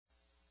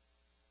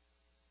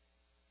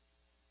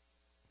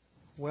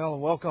Well,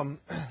 welcome.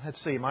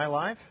 Let's see, am I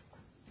live?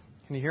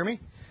 Can you hear me?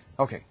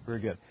 Okay,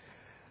 very good.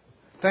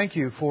 Thank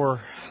you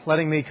for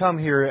letting me come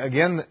here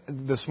again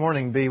this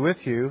morning, be with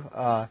you.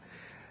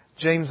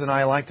 James and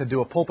I like to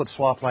do a pulpit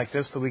swap like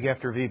this the week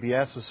after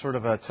VBS as sort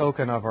of a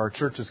token of our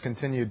church's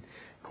continued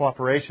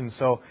cooperation.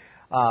 So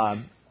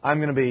I'm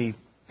going to be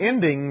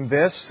ending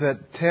this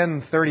at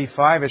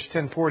 10:35-ish,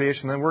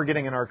 10:40-ish, and then we're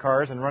getting in our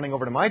cars and running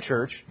over to my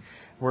church,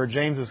 where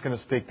James is going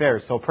to speak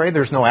there. So pray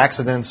there's no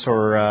accidents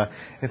or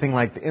anything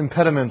like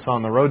impediments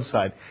on the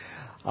roadside.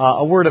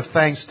 A word of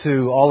thanks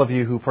to all of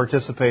you who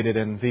participated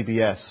in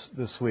VBS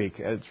this week.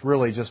 It's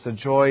really just a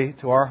joy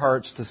to our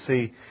hearts to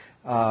see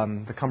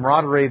the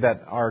camaraderie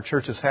that our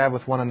churches have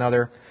with one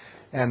another.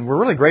 And we're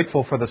really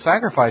grateful for the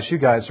sacrifice you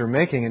guys are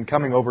making in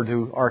coming over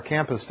to our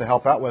campus to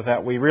help out with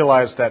that. We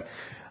realize that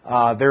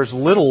there's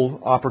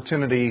little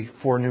opportunity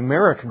for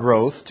numeric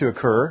growth to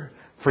occur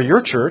for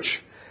your church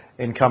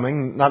in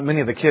coming. Not many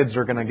of the kids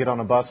are going to get on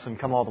a bus and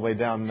come all the way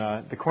down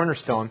the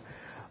Cornerstone,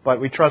 but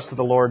we trust that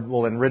the Lord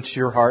will enrich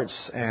your hearts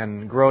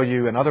and grow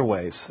you in other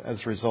ways as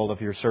a result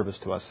of your service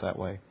to us that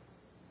way.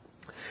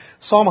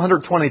 Psalm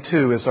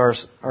 122 is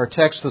our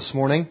text this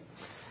morning,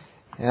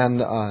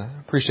 and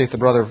appreciate the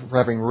brother for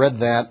having read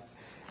that.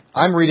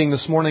 I'm reading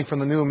this morning from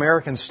the New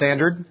American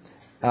Standard.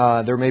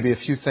 There may be a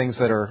few things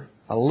that are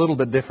a little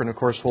bit different. Of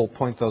course, we'll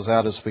point those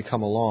out as we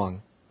come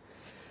along.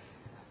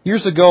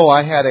 Years ago,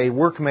 I had a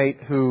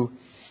workmate who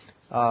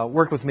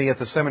worked with me at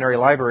the seminary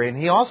library, and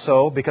he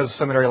also, because the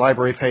seminary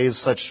library pays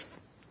such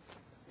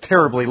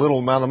terribly little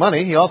amount of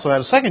money, he also had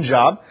a second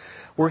job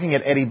working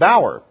at Eddie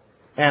Bauer.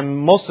 And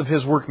most of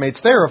his workmates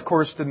there, of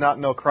course, did not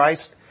know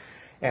Christ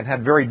and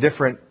had very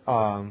different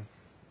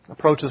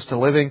approaches to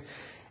living.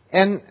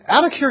 And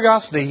out of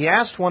curiosity, he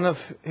asked one of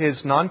his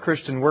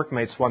non-Christian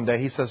workmates one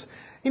day, he says,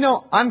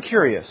 I'm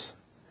curious,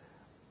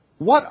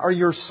 what are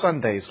your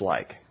Sundays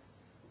like?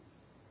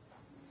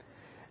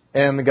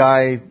 And the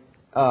guy,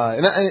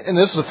 and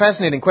this is a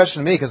fascinating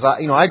question to me because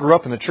I grew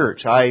up in the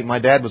church. My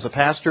dad was a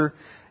pastor,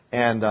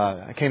 and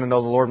I came to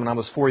know the Lord when I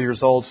was 4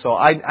 years old. So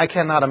I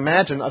cannot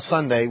imagine a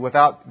Sunday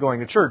without going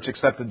to church,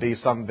 except to be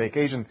some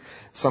vacation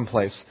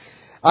someplace.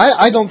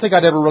 I don't think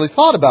I'd ever really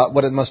thought about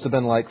what it must have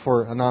been like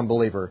for a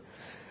non-believer.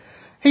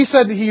 He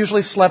said he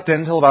usually slept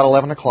in until about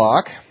 11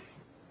 o'clock.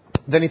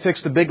 Then he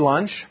fixed a big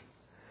lunch,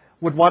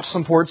 would watch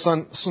some sports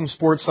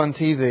on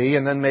TV,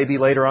 and then maybe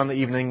later on in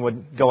the evening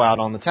would go out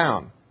on the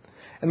town.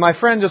 And my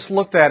friend just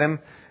looked at him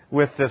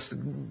with this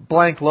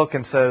blank look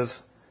and says,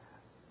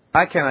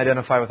 I can't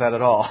identify with that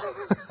at all.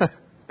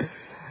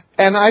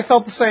 And I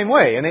felt the same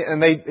way.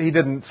 And he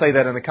didn't say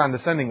that in a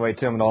condescending way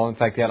to him at all. In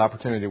fact, he had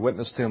opportunity to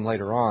witness to him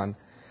later on.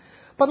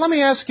 But let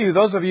me ask you,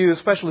 those of you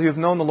especially who have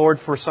known the Lord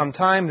for some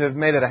time, who have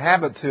made it a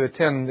habit to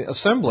attend the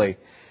assembly,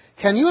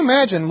 can you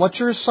imagine what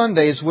your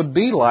Sundays would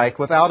be like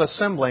without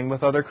assembling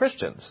with other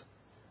Christians?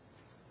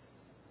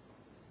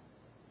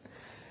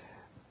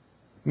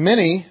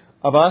 Many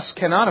of us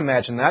cannot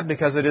imagine that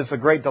because it is a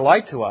great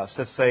delight to us.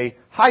 It's a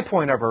high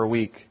point of our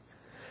week.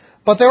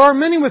 But there are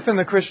many within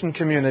the Christian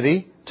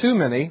community, too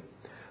many,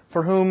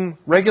 for whom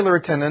regular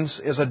attendance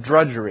is a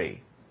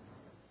drudgery.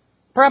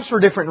 Perhaps for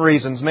different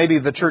reasons. Maybe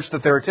the church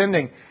that they're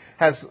attending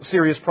has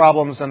serious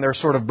problems and they're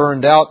sort of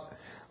burned out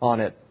on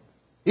it.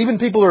 Even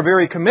people who are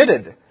very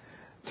committed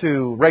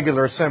to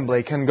regular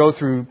assembly can go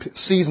through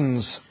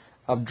seasons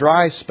of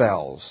dry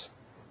spells.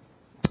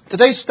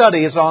 Today's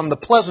study is on the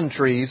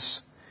pleasantries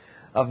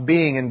of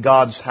being in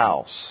God's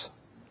house.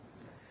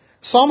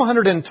 Psalm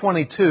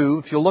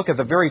 122, if you look at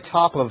the very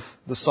top of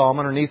the psalm,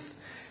 underneath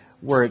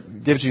where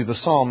it gives you the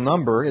psalm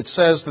number, it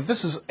says that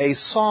this is a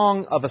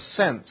song of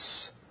ascents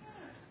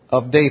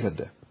of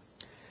David.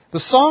 The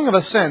Song of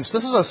Ascents,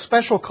 this is a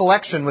special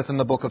collection within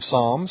the book of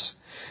Psalms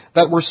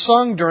that were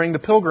sung during the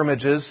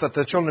pilgrimages that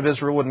the children of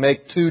Israel would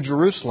make to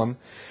Jerusalem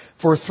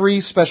for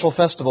 3 special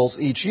festivals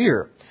each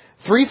year.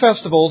 3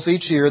 festivals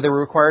each year they were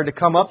required to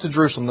come up to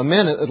Jerusalem, the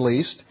men at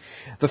least.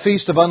 The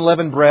Feast of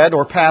Unleavened Bread,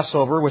 or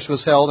Passover, which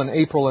was held in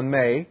April and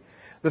May.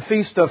 The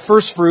Feast of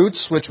First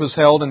Fruits, which was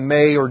held in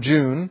May or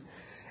June.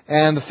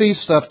 And the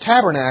Feast of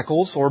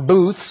Tabernacles, or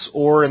Booths,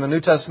 or in the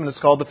New Testament it's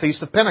called the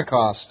Feast of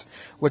Pentecost,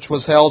 which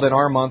was held in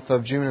our month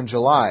of June and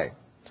July.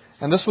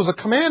 And this was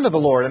a command of the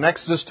Lord in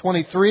Exodus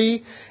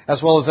 23,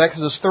 as well as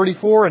Exodus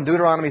 34 and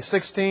Deuteronomy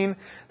 16,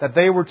 that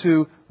they were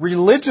to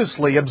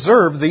religiously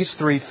observe these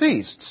 3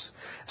 feasts.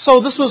 So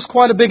this was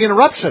quite a big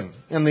interruption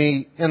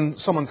in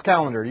someone's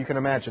calendar, you can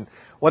imagine.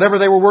 Whatever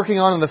they were working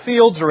on in the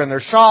fields or in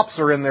their shops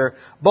or in their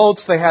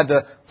boats, they had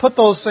to put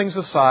those things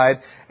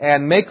aside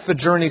and make the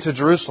journey to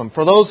Jerusalem.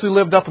 For those who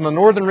lived up in the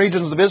northern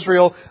regions of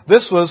Israel,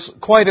 this was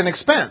quite an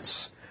expense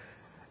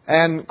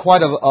and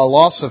quite a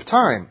loss of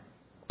time.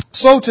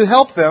 So to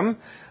help them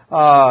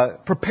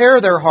prepare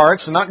their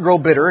hearts and not grow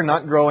bitter and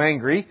not grow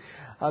angry,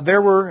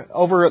 there were,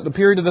 over the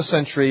period of the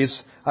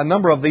centuries, a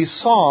number of these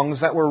songs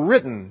that were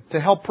written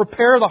to help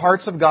prepare the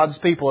hearts of God's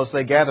people as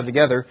they gather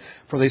together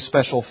for these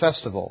special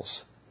festivals.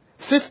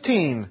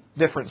 15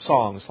 different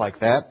songs like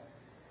that.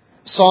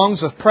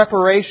 Songs of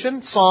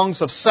preparation,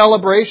 songs of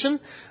celebration,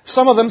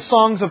 some of them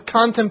songs of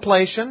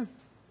contemplation,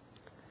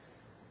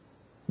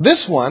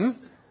 This one,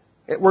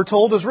 we're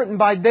told, is written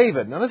by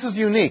David. Now, this is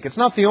unique. It's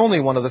not the only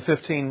one of the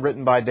 15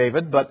 written by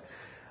David, but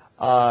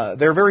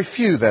there are very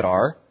few that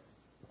are.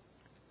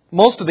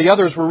 Most of the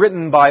others were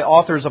written by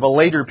authors of a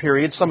later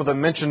period. Some of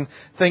them mention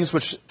things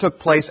which took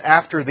place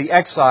after the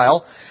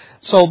exile.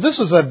 So this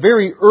is a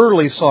very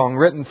early song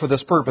written for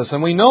this purpose.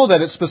 And we know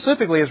that it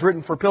specifically is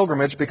written for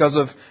pilgrimage because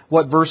of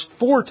what verse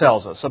 4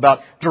 tells us about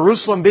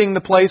Jerusalem being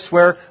the place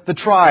where the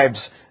tribes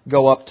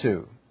go up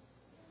to.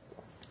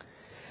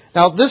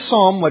 Now, this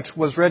psalm, which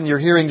was read in your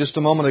hearing just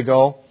a moment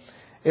ago,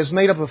 is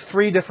made up of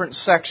 3 different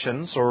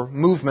sections or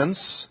movements,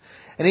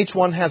 and each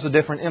one has a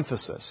different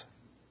emphasis.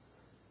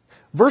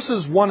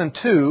 Verses 1 and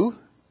 2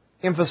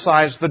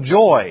 emphasize the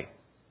joy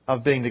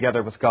of being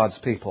together with God's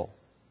people.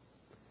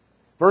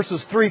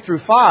 Verses 3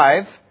 through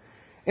 5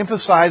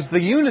 emphasize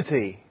the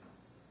unity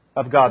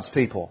of God's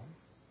people.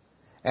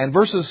 And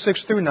verses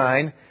 6 through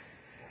 9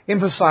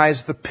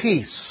 emphasize the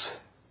peace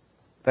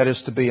that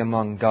is to be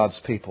among God's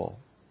people.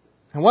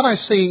 And what I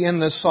see in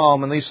this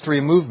psalm and these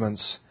 3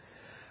 movements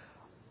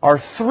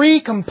are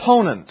 3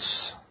 components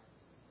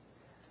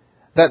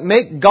that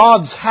make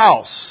God's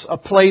house a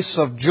place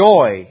of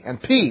joy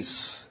and peace.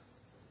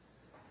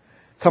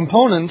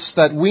 Components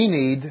that we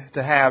need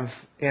to have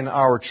in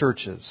our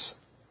churches.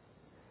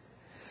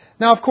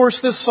 Now, of course,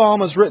 this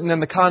psalm is written in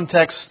the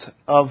context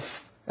of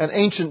an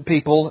ancient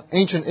people,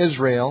 ancient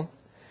Israel.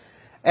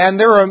 And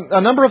there are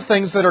a number of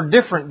things that are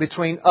different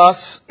between us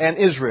and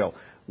Israel.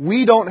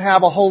 We don't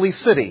have a holy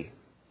city.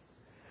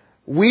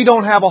 We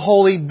don't have a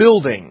holy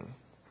building.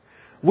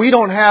 We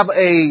don't have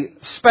a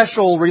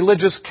special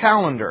religious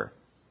calendar.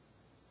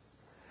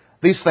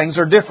 These things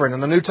are different. In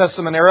the New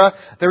Testament era,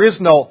 there is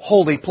no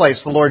holy place.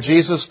 The Lord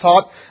Jesus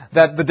taught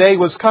that the day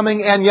was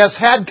coming, and yes,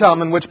 had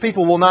come, in which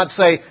people will not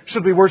say,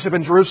 should we worship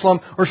in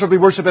Jerusalem or should we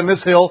worship in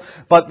this hill?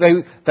 But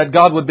that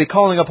God would be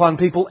calling upon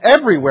people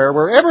everywhere,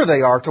 wherever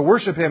they are, to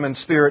worship Him in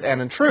spirit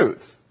and in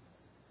truth.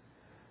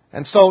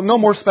 And so no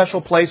more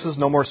special places,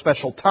 no more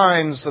special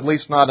times, at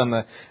least not on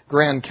the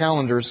grand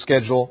calendar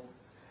schedule.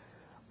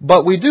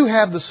 But we do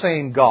have the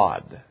same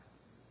God.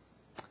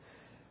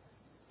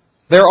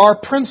 There are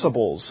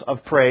principles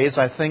of praise,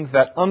 I think,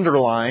 that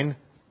underline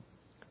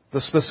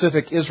the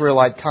specific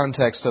Israelite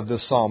context of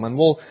this psalm. And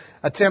we'll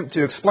attempt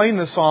to explain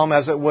this psalm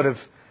as it would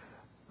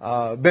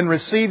have been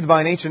received by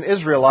an ancient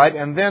Israelite,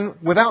 and then,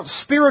 without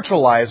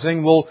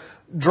spiritualizing, we'll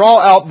draw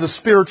out the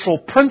spiritual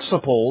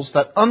principles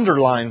that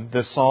underline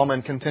this psalm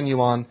and continue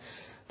on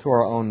to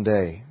our own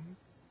day.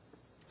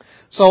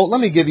 So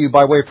let me give you,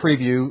 by way of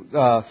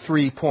preview,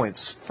 3 points.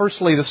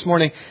 Firstly, this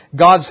morning,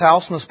 God's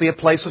house must be a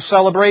place of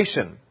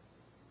celebration.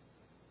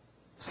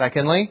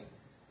 Secondly,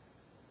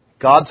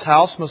 God's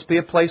house must be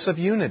a place of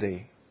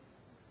unity.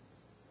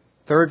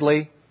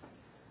 Thirdly,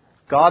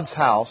 God's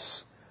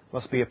house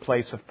must be a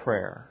place of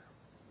prayer.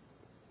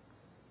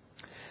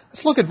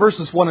 Let's look at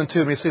verses 1 and 2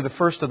 and we see the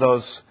first of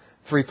those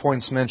 3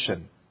 points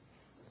mentioned.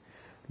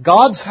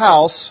 God's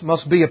house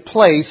must be a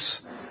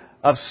place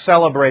of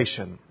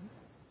celebration.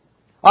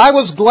 I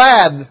was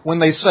glad when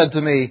they said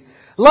to me,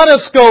 let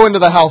us go into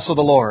the house of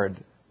the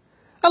Lord.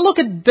 Now look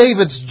at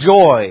David's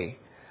joy.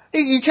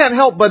 You can't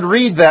help but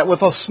read that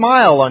with a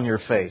smile on your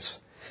face.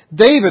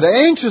 David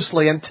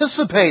anxiously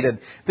anticipated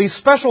these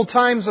special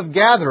times of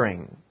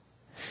gathering.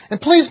 And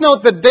please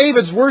note that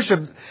David's worship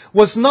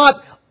was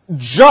not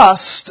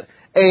just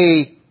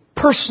a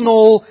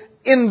personal,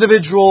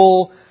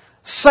 individual,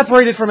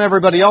 separated from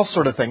everybody else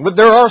sort of thing. But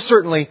there are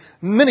certainly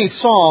many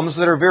psalms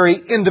that are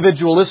very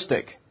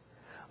individualistic.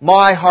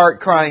 My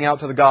heart crying out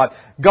to the God,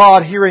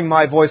 God hearing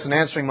my voice and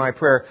answering my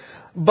prayer.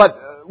 But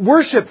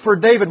worship for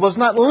David was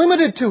not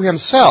limited to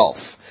himself.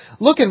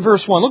 Look in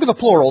verse 1. Look at the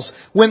plurals.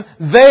 When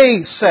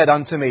they said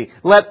unto me,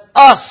 let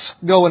us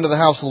go into the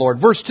house of the Lord.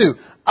 Verse 2.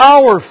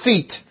 Our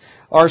feet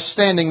are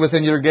standing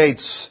within your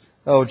gates,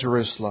 O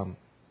Jerusalem.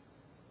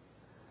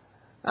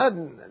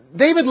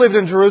 David lived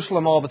in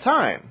Jerusalem all the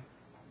time.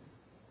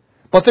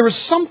 But there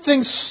was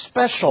something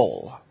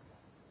special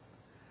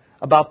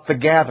about the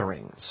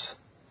gatherings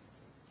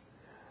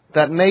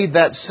that made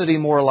that city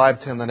more alive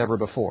to him than ever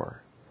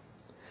before.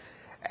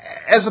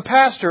 As a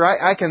pastor,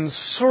 I can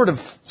sort of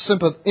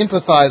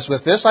empathize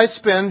with this.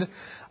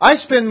 I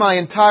spend my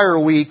entire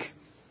week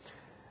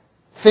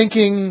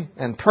thinking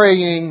and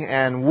praying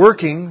and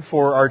working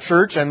for our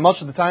church, and much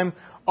of the time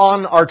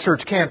on our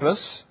church campus.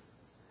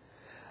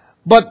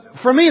 But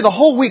for me, the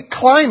whole week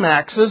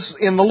climaxes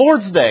in the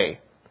Lord's Day.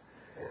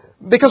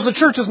 Because the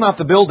church is not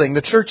the building,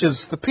 the church is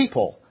the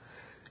people.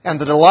 And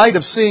the delight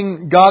of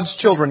seeing God's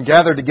children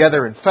gather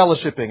together and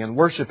fellowshipping and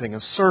worshiping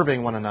and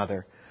serving one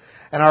another,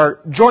 and are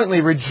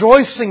jointly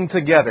rejoicing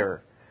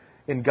together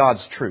in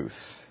God's truth.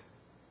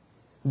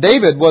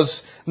 David was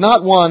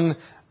not one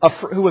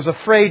who was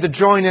afraid to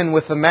join in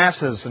with the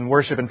masses in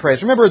worship and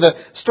praise. Remember the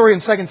story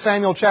in 2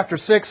 Samuel chapter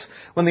 6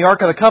 when the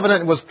Ark of the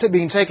Covenant was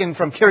being taken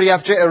from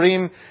Kiriath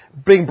Jearim,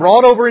 being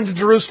brought over into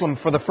Jerusalem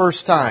for the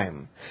first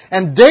time.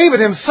 And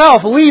David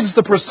himself leads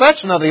the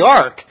procession of the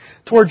Ark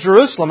toward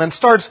Jerusalem and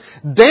starts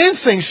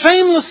dancing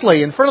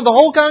shamelessly in front of the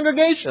whole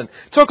congregation.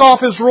 Took off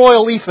his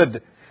royal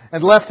ephod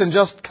and left in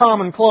just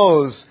common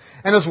clothes.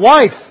 And his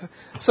wife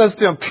says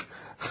to him,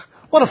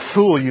 "What a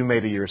fool you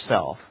made of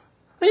yourself.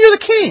 You're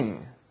the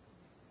king."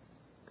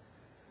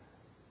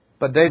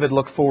 But David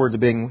looked forward to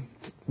being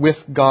with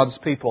God's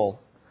people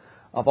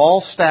of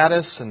all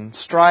status and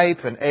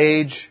stripe and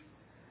age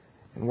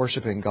and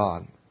worshiping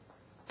God.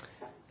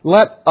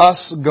 Let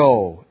us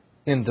go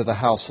into the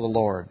house of the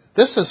Lord.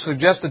 This is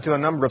suggested to a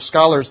number of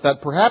scholars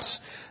that perhaps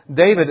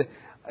David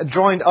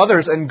joined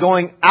others in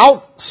going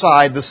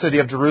outside the city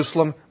of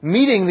Jerusalem,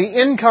 meeting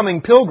the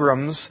incoming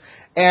pilgrims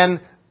and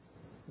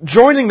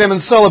joining them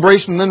in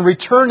celebration, and then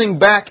returning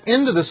back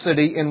into the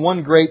city in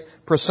one great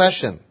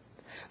procession.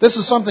 This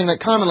is something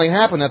that commonly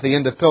happened at the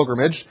end of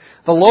pilgrimage.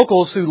 The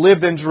locals who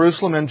lived in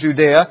Jerusalem and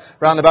Judea,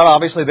 roundabout,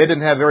 obviously they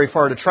didn't have very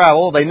far to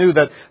travel. They knew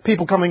that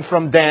people coming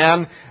from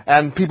Dan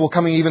and people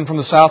coming even from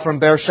the south from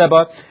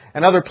Beersheba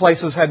and other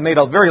places had made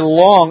a very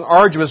long,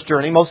 arduous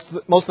journey, most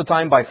of the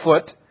time by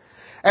foot.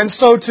 And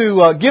so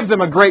to give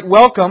them a great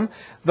welcome,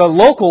 the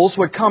locals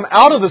would come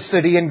out of the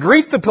city and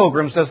greet the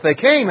pilgrims as they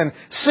came and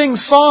sing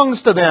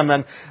songs to them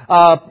and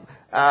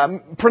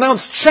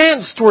pronounce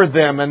chants toward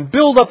them and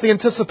build up the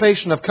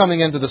anticipation of coming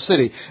into the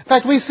city. In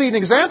fact, we see an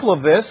example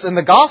of this in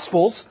the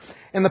Gospels,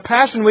 in the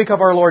Passion Week of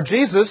our Lord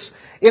Jesus,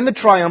 in the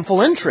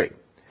triumphal entry.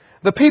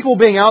 The people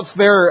being out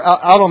there,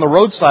 out on the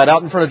roadside,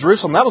 out in front of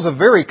Jerusalem, that was a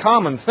very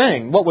common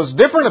thing. What was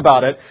different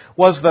about it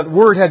was that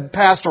word had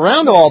passed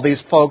around to all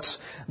these folks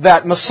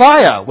that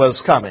Messiah was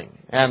coming.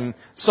 And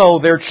so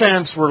their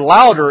chants were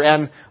louder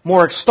and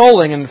more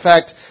extolling, in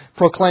fact,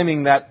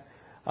 proclaiming that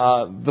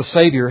the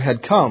Savior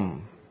had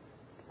come.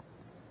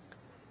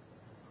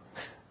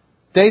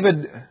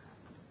 David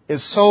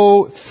is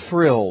so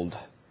thrilled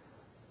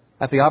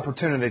at the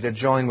opportunity to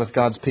join with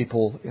God's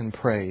people in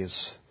praise.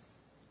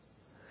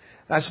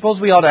 I suppose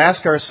we ought to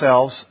ask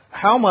ourselves,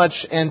 how much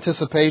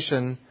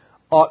anticipation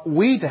ought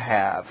we to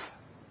have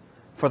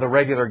for the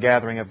regular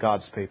gathering of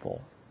God's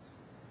people?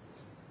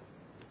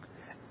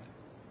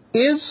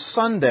 Is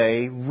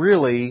Sunday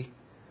really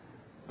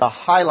the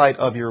highlight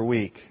of your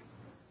week?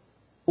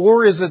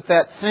 Or is it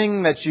that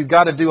thing that you've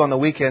got to do on the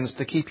weekends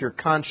to keep your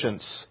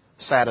conscience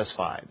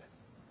satisfied?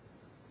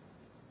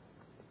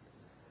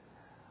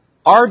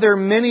 Are there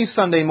many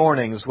Sunday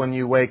mornings when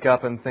you wake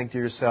up and think to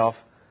yourself,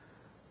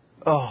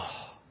 "Oh,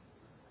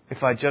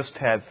 if I just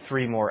had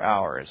 3 more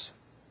hours.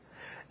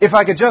 If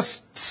I could just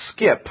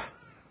skip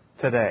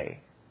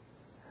today.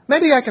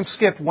 Maybe I can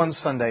skip one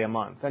Sunday a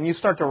month." And you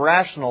start to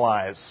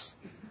rationalize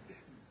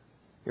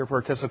your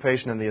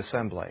participation in the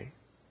assembly.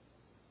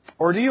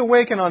 Or do you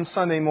awaken on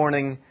Sunday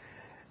morning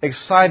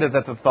excited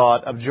at the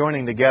thought of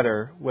joining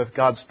together with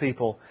God's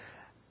people,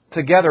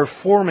 together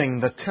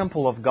forming the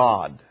temple of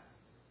God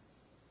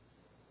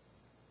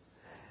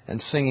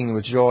and singing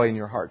with joy in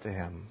your heart to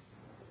Him?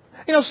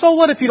 So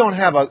what if you don't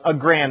have a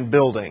grand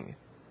building?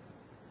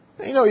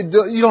 You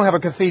don't have a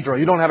cathedral.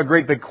 You don't have a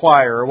great big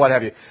choir or what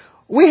have you.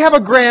 We have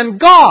a grand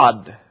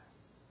God.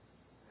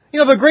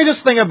 The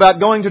greatest thing about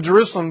going to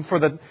Jerusalem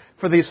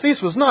for these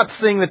feasts was not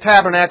seeing the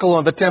tabernacle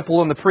and the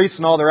temple and the priests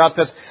and all their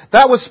outfits.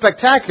 That was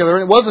spectacular,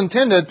 and it was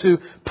intended to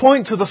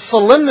point to the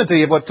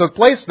solemnity of what took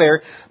place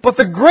there. But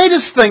the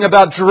greatest thing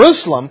about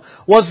Jerusalem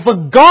was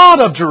the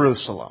God of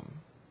Jerusalem.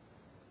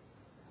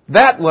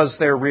 That was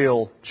their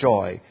real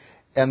joy.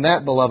 And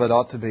that, beloved,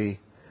 ought to be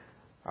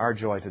our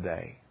joy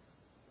today.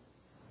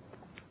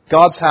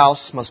 God's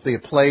house must be a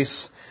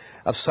place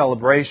of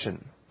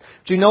celebration.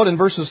 Do you note in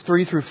verses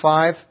 3 through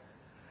 5?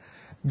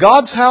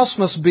 God's house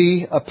must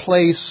be a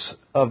place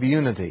of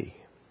unity.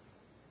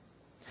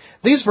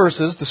 These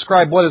verses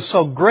describe what is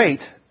so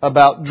great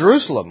about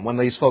Jerusalem when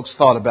these folks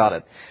thought about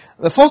it.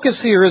 The focus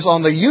here is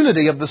on the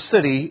unity of the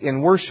city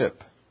in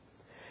worship.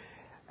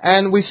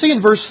 And we see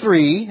in verse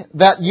 3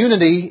 that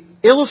unity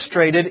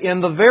illustrated in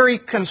the very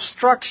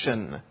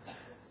construction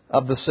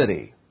of the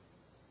city.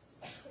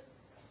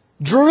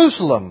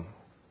 Jerusalem,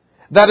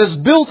 that is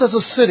built as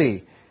a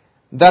city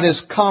that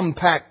is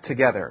compact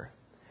together.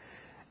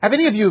 Have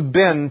any of you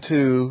been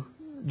to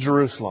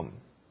Jerusalem?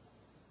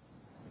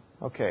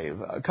 Okay,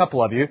 a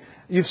couple of you.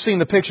 You've seen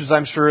the pictures,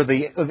 I'm sure,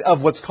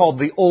 of what's called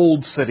the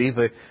Old City,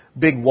 the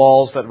big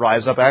walls that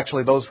rise up.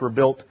 Actually, those were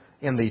built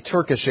in the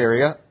Turkish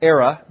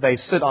era. They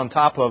sit on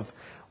top of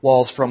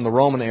walls from the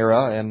Roman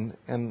era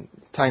and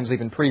times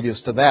even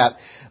previous to that.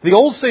 The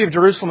Old City of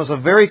Jerusalem is a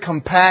very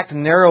compact,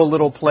 narrow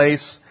little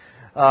place.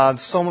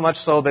 So much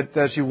so that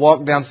as you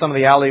walk down some of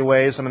the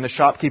alleyways, the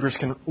shopkeepers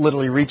can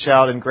literally reach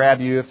out and grab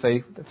you if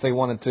they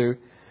wanted to.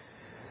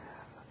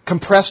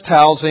 Compressed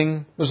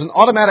housing. There's an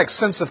automatic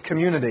sense of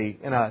community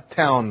in a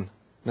town,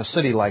 in a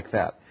city like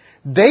that.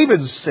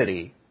 David's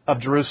city of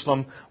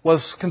Jerusalem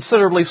was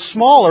considerably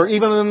smaller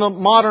even than the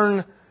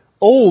modern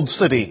Old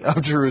City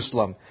of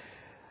Jerusalem.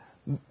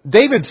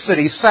 David's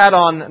city sat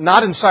on,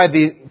 not inside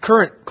the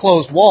current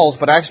closed walls,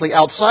 but actually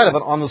outside of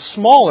it on the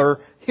smaller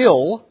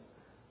hill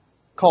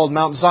called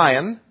Mount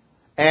Zion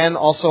and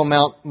also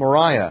Mount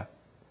Moriah.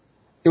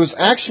 It was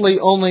actually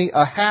only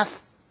a half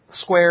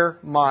square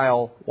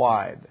mile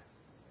wide.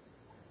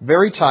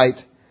 Very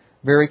tight,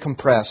 very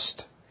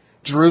compressed.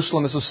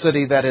 Jerusalem is a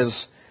city that is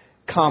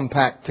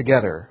compact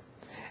together.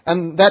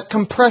 And that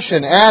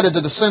compression added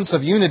to the sense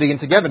of unity and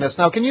togetherness.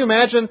 Now, can you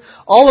imagine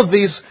all of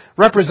these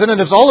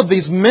representatives, all of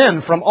these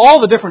men from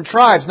all the different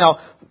tribes now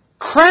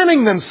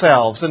cramming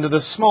themselves into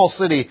this small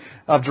city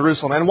of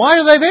Jerusalem? And why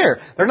are they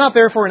there? They're not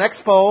there for an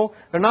expo.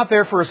 They're not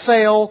there for a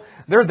sale.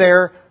 They're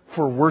there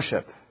for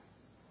worship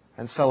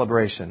and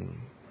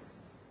celebration.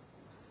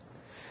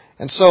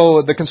 And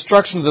so the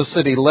construction of the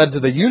city led to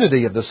the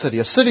unity of the city,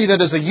 a city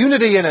that is a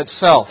unity in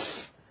itself.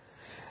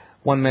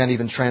 One man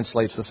even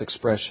translates this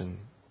expression.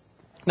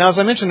 Now, as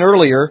I mentioned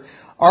earlier,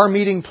 our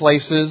meeting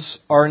places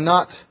are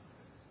not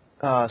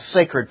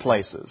sacred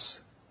places.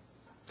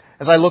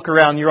 As I look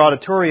around your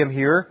auditorium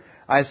here,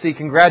 I see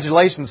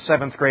congratulations,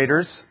 7th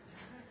graders.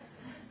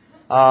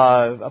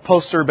 A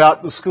poster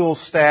about the school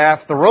staff,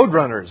 the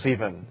Roadrunners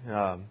even.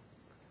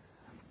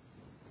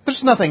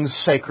 There's nothing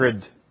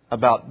sacred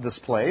about this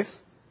place.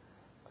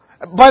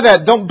 By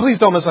that, please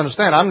don't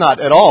misunderstand. I'm not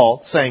at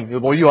all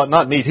saying, well, you ought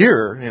not meet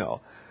here,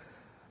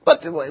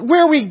 But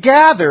where we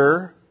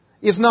gather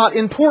is not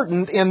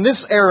important in this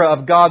era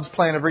of God's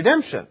plan of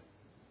redemption.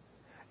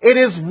 It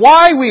is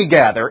why we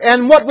gather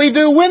and what we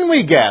do when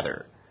we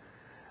gather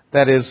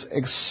that is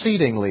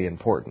exceedingly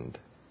important.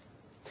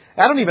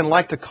 I don't even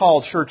like to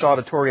call church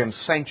auditoriums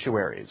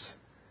sanctuaries.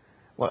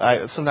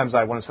 Sometimes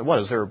I want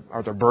to say,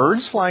 are there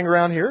birds flying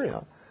around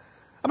here?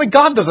 I mean,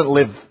 God doesn't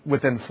live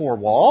within 4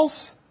 walls.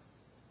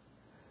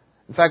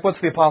 In fact,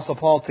 what's the Apostle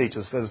Paul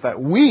teaches is that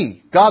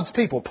we, God's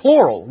people,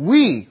 plural,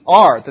 we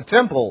are the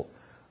temple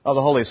of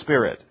the Holy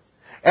Spirit.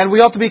 And we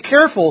ought to be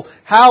careful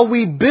how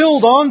we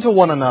build onto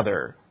one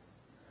another,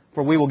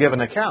 for we will give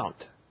an account,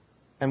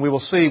 and we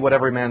will see what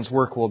every man's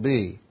work will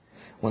be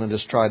when it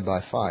is tried by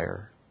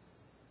fire.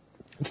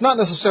 It's not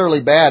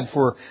necessarily bad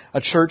for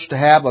a church to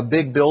have a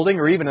big building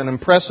or even an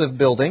impressive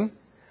building,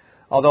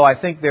 although I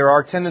think there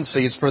are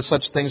tendencies for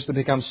such things to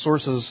become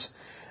sources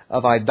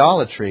of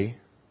idolatry.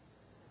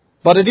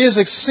 But it is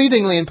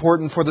exceedingly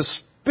important for the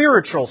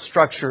spiritual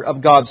structure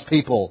of God's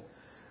people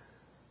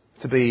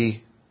to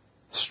be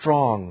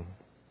strong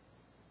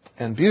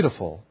and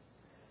beautiful.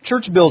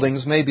 Church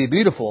buildings may be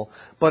beautiful,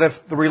 but if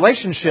the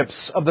relationships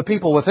of the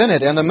people within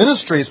it and the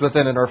ministries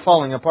within it are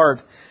falling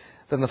apart,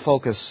 then the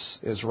focus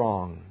is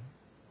wrong.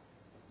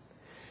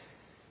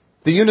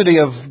 The unity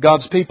of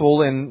God's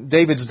people in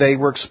David's day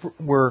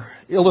were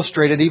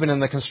illustrated even in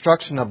the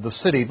construction of the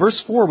city.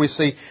 Verse 4, we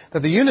see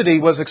that the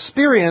unity was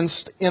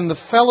experienced in the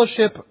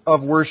fellowship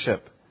of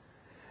worship.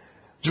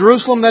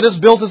 Jerusalem that is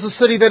built as a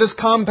city that is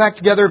compact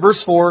together,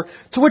 verse 4,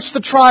 to which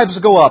the tribes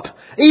go up,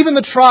 even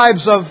the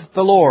tribes of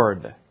the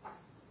Lord,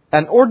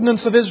 an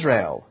ordinance of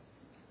Israel,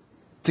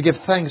 to give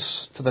thanks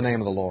to the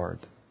name of the Lord.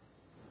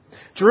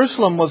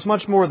 Jerusalem was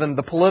much more than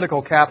the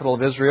political capital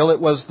of Israel. It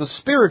was the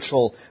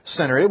spiritual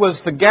center. It was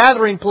the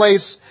gathering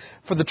place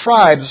for the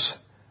tribes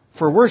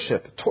for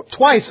worship.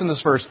 Twice in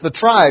this verse, the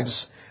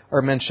tribes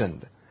are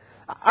mentioned.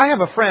 I have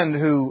a friend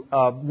who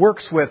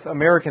works with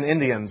American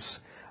Indians,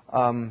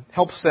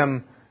 helps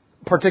them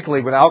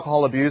particularly with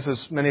alcohol abuse. As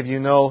many of you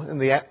know, in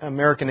the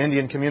American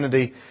Indian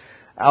community,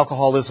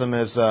 alcoholism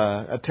is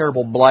a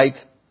terrible blight.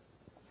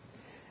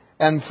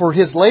 And for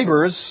his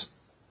labors,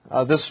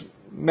 this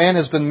man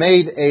has been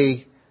made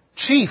a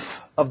chief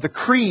of the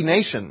Cree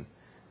Nation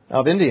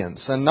of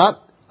Indians, and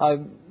not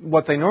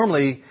what they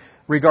normally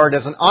regard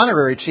as an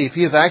honorary chief.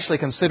 He is actually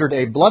considered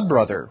a blood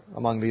brother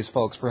among these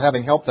folks for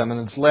having helped them,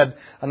 and has led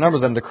a number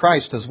of them to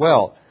Christ as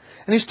well.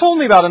 And he's told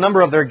me about a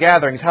number of their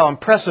gatherings, how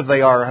impressive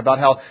they are, about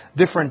how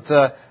different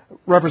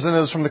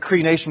representatives from the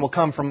Cree Nation will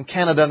come from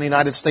Canada and the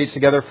United States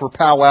together for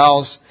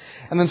powwows.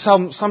 And then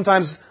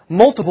sometimes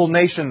multiple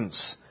nations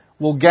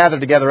will gather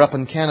together up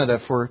in Canada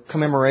for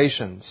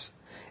commemorations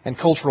and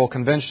cultural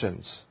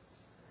conventions.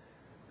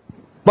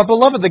 But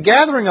beloved, the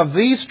gathering of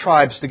these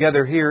tribes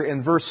together here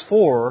in verse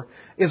 4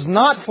 is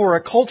not for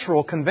a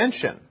cultural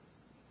convention.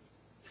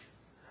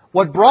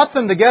 What brought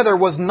them together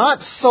was not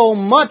so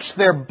much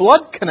their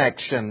blood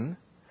connection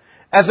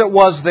as it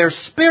was their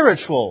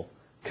spiritual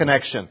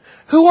connection.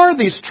 Who are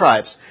these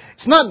tribes?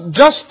 It's not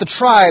just the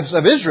tribes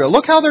of Israel.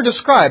 Look how they're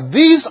described.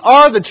 These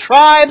are the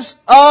tribes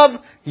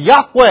of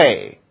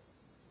Yahweh.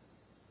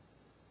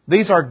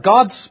 These are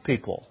God's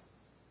people.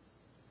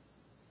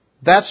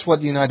 That's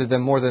what united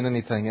them more than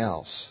anything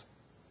else.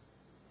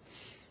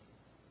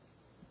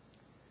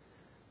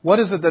 What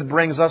is it that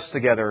brings us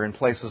together in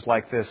places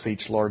like this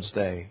each Lord's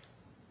Day?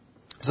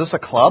 Is this a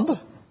club?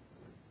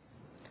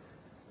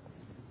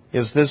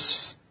 Is this,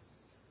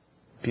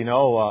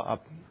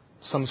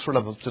 some sort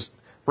of just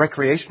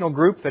recreational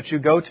group that you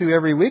go to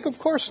every week? Of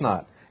course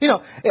not.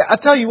 I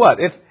tell you what,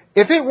 if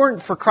it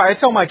weren't for Christ, I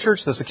tell my church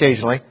this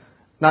occasionally,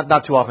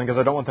 not too often because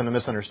I don't want them to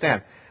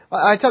misunderstand.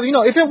 I tell you,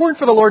 if it weren't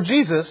for the Lord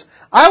Jesus,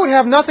 I would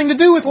have nothing to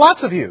do with lots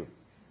of you.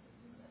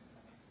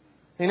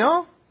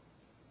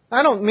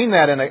 I don't mean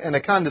that in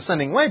a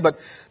condescending way, but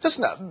just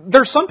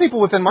there's some people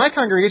within my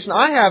congregation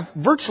I have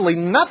virtually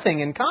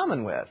nothing in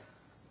common with,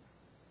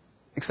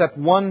 except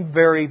one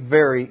very,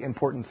 very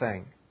important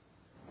thing: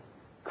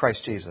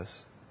 Christ Jesus.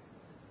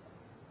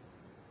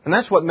 And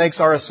that's what makes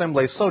our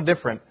assembly so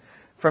different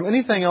from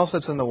anything else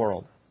that's in the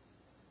world.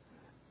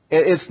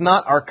 It's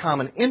not our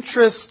common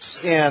interests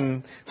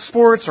in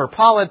sports or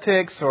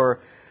politics or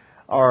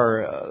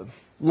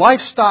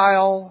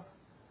lifestyle.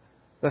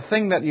 The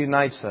thing that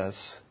unites us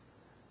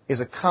is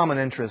a common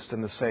interest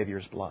in the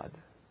Savior's blood.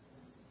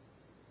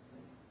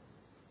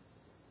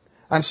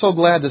 I'm so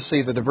glad to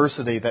see the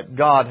diversity that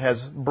God has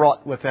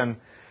brought within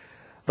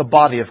the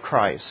body of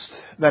Christ.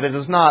 That it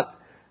is not...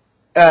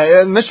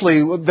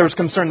 initially, there was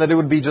concern that it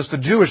would be just a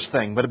Jewish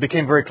thing, but it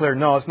became very clear,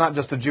 no, it's not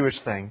just a Jewish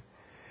thing.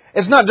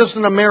 It's not just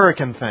an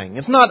American thing.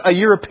 It's not a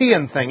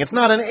European thing. It's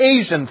not an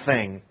Asian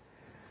thing.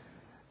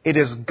 It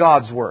is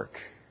God's work.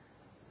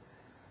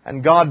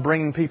 And God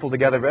bringing people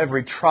together of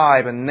every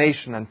tribe and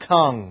nation and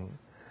tongue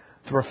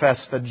to profess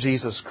that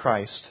Jesus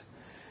Christ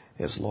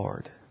is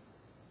Lord.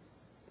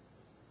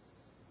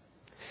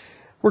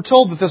 We're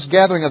told that this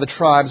gathering of the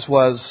tribes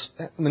was,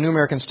 the New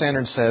American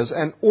Standard says,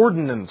 an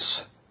ordinance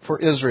for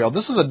Israel.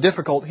 This is a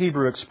difficult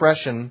Hebrew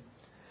expression.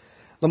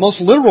 The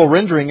most literal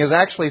rendering is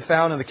actually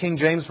found in the King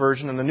James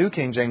Version and the New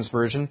King James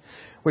Version,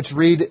 which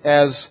read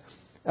as,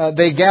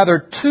 they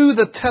gathered to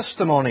the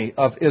testimony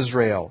of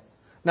Israel.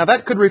 Now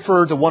that could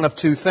refer to one of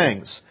two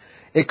things.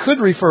 It could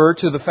refer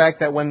to the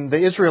fact that when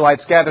the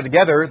Israelites gathered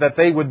together, that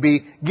they would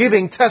be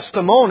giving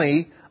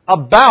testimony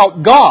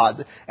about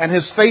God and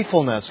His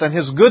faithfulness and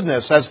His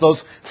goodness, as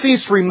those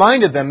feasts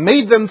reminded them,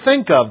 made them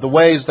think of the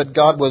ways that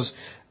God was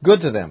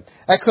good to them.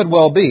 That could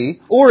well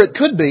be. Or it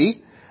could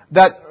be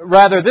that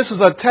rather this is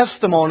a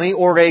testimony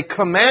or a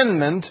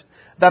commandment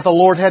that the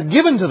Lord had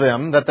given to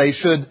them that they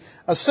should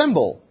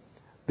assemble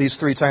these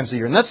 3 times a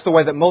year. And that's the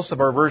way that most of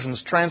our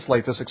versions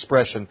translate this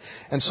expression.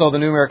 And so the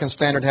New American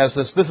Standard has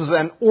this is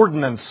an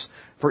ordinance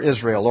for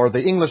Israel. Or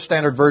the English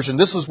Standard Version,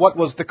 this is what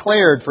was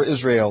declared for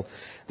Israel.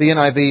 The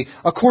NIV,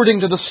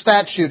 according to the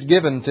statute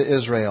given to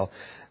Israel.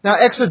 Now,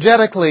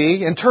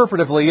 exegetically,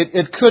 interpretively,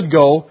 it could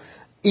go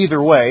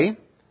either way.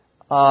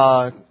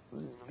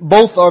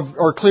 Both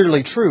are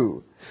clearly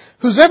true.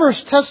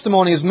 Whosever's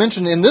testimony is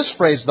mentioned in this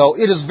phrase, though,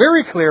 it is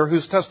very clear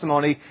whose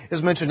testimony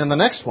is mentioned in the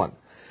next one.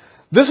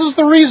 This is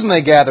the reason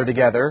they gather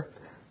together,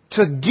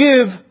 to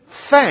give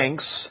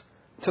thanks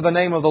to the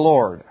name of the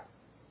Lord.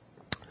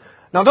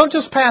 Now, don't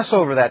just pass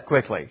over that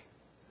quickly.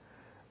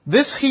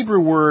 This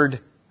Hebrew word,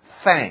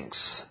 thanks,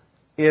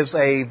 is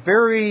a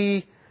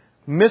very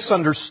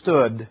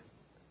misunderstood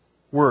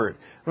word.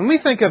 When we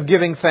think of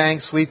giving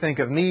thanks, we think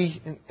of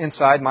me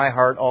inside my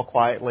heart all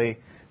quietly,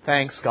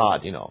 thanks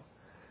God, you know.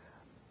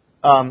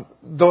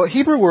 The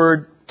Hebrew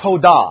word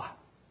todah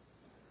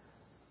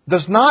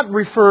does not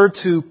refer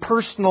to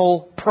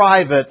personal,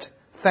 private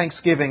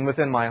thanksgiving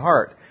within my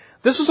heart.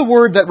 This is a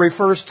word that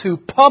refers to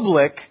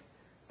public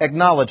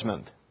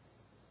acknowledgement.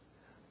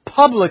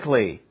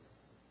 Publicly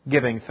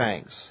giving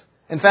thanks.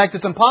 In fact,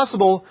 it's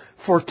impossible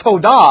for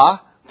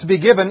todah to be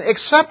given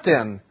except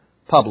in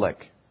public.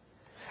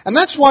 And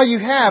that's why you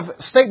have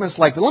statements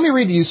like that. Let me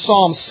read to you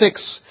Psalm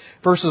 6,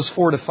 verses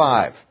 4 to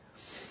 5.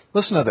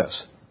 Listen to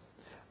this.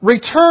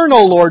 Return,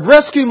 O Lord,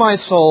 rescue my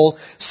soul.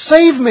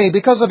 Save me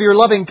because of your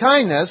loving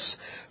kindness.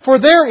 For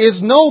there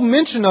is no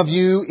mention of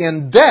you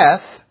in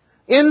death.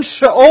 In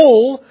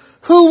Sheol,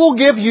 who will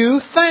give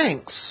you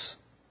thanks?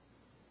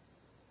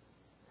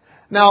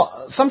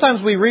 Now,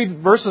 sometimes we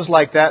read verses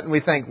like that and we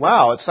think,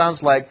 wow, it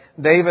sounds like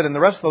David and the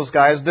rest of those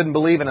guys didn't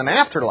believe in an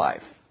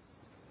afterlife.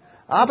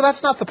 But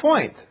that's not the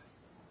point.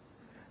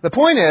 The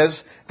point is,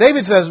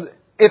 David says,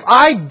 if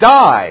I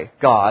die,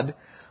 God,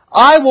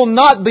 I will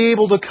not be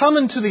able to come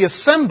into the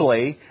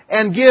assembly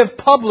and give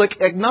public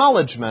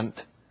acknowledgement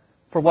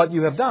for what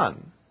you have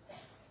done.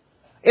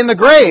 In the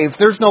grave,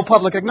 there's no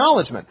public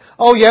acknowledgement.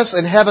 Oh yes,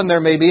 in heaven there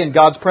may be, in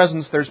God's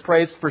presence there's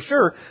praise for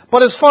sure.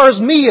 But as far as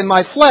me and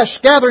my flesh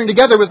gathering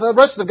together with the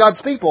rest of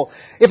God's people,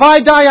 if I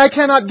die, I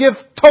cannot give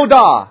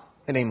todah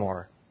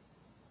anymore.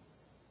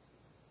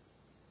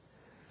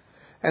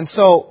 And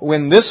so,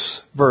 when this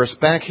verse,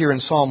 back here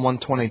in Psalm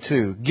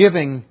 122,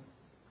 giving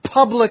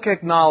public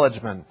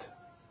acknowledgement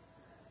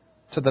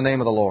to the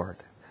name of the Lord.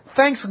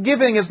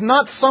 Thanksgiving is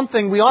not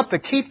something we ought to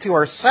keep to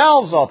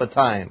ourselves all the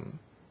time.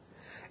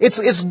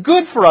 It's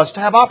good for us to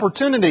have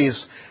opportunities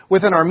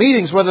within our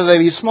meetings, whether they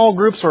be small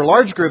groups or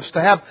large groups,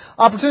 to have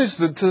opportunities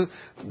to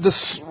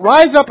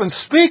rise up and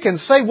speak and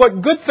say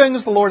what good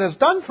things the Lord has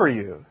done for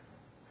you.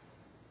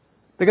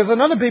 Because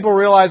then other people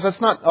realize that's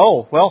not,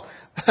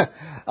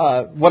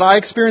 what I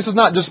experience is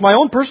not just my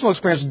own personal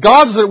experience.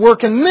 God's at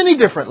work in many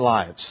different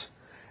lives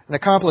and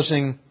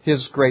accomplishing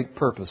His great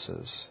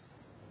purposes.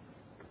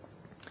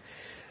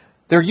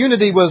 Their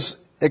unity was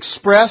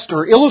expressed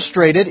or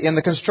illustrated in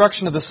the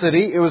construction of the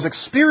city. It was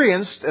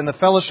experienced in the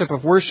fellowship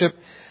of worship.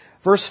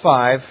 Verse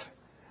 5,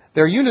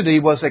 their unity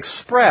was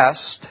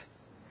expressed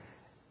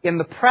in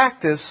the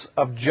practice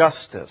of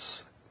justice.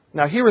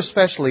 Now here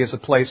especially is a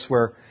place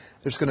where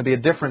there's going to be a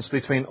difference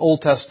between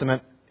Old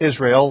Testament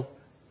Israel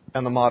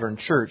and the modern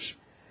church.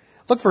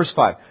 Look verse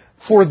 5.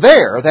 For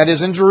there, that is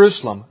in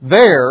Jerusalem,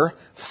 there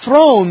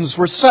thrones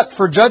were set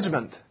for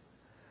judgment,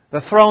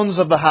 the thrones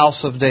of the house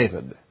of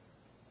David.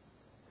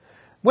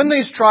 When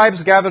these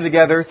tribes gathered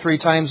together 3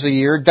 times a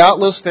year,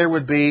 doubtless there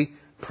would be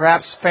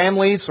perhaps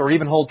families or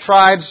even whole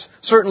tribes,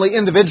 certainly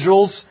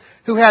individuals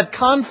who had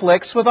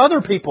conflicts with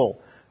other people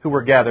who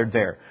were gathered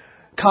there.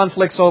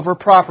 Conflicts over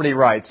property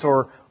rights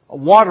or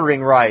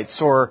watering rights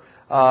or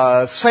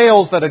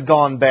sales that had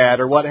gone bad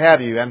or what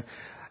have you. And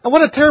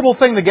what a terrible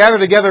thing to gather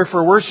together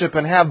for worship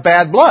and have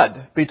bad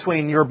blood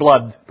between your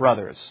blood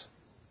brothers.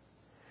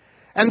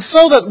 And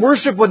so that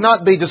worship would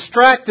not be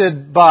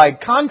distracted by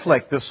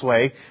conflict this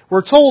way,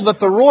 we're told that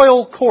the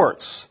royal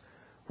courts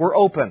were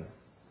open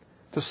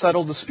to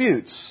settle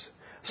disputes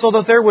so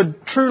that there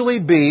would truly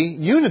be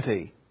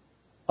unity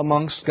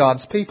amongst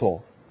God's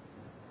people.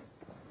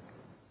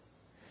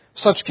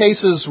 Such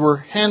cases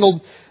were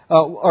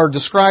are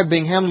described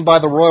being handled by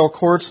the royal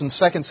courts in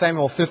 2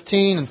 Samuel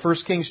 15 and 1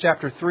 Kings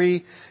chapter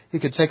 3. You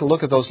could take a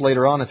look at those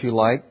later on if you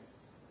like.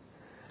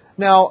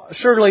 Now,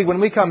 surely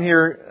when we come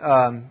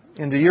here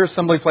into your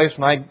assembly place,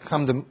 when I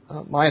come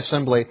to my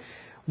assembly,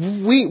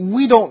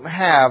 we don't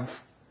have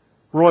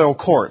royal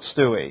courts,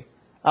 do we?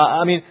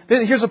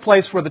 Here's a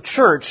place where the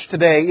church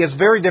today is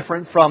very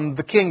different from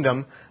the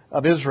kingdom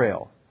of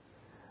Israel.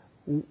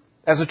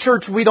 As a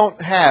church, we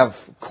don't have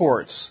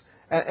courts.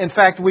 In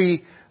fact,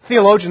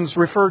 theologians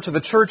refer to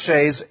the church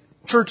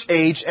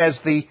age as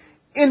the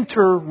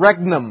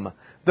interregnum,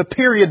 the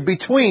period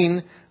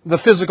between the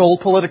physical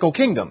political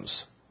kingdoms.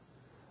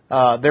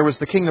 There was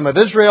the kingdom of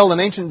Israel in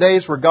ancient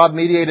days where God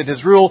mediated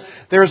His rule.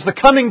 There's the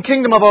coming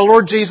kingdom of our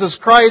Lord Jesus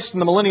Christ in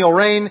the millennial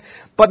reign.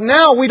 But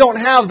now we don't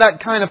have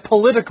that kind of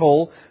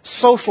political,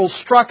 social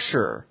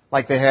structure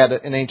like they had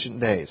in ancient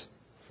days.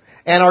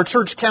 And our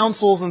church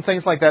councils and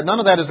things like that, none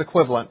of that is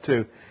equivalent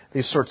to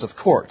these sorts of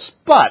courts.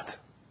 But,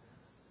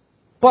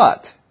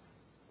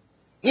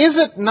 is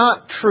it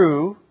not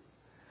true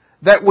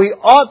that we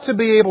ought to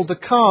be able to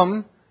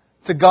come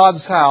to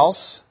God's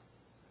house,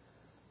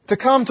 to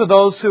come to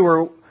those who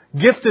are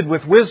gifted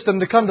with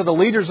wisdom, to come to the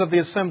leaders of the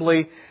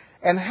assembly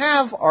and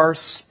have our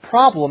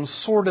problems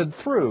sorted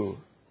through?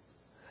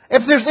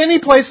 If there's any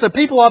place that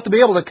people ought to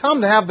be able to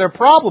come to have their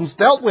problems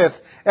dealt with,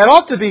 it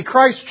ought to be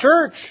Christ's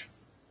church.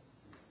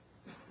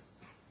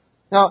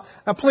 Now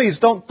please,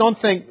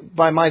 don't think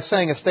by my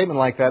saying a statement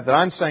like that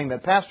I'm saying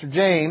that Pastor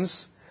James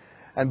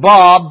and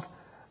Bob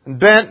and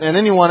Bent and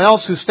anyone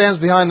else who stands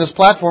behind this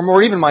platform,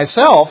 or even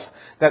myself,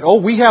 that,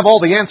 we have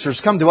all the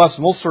answers, come to us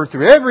and we'll sort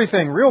through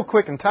everything real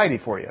quick and tidy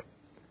for you.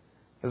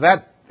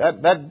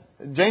 That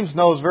James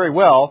knows very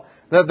well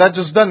that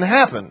just doesn't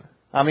happen.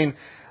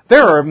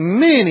 There are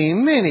many,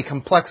 many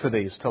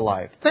complexities to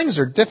life. Things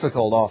are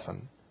difficult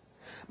often.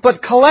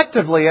 But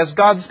collectively, as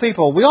God's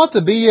people, we ought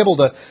to be able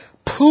to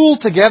pool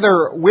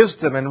together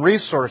wisdom and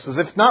resources,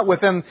 if not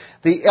within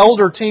the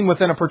elder team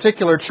within a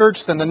particular church,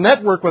 then to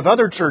network with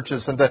other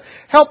churches and to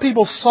help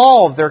people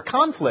solve their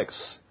conflicts,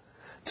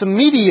 to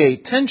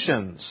mediate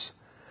tensions,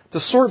 to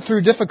sort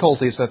through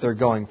difficulties that they're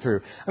going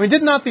through.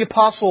 Did not the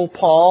Apostle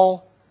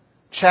Paul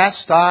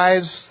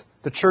chastise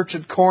the church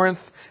at Corinth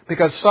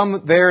because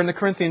some there in the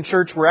Corinthian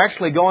church were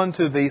actually going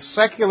to the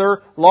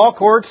secular law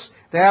courts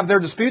to have their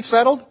disputes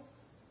settled?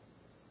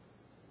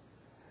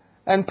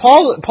 And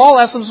Paul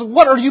asks them,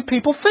 what are you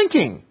people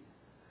thinking?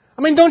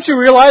 Don't you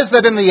realize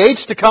that in the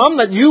age to come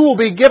that you will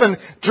be given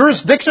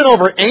jurisdiction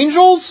over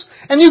angels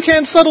and you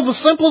can't settle the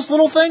simplest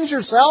little things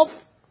yourself?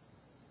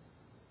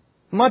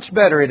 Much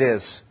better it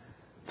is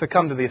to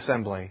come to the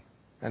assembly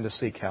and to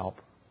seek help.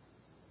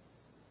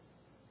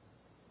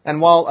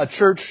 And while a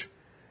church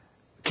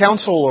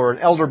council or an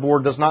elder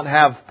board does not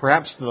have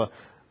perhaps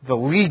the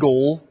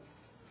legal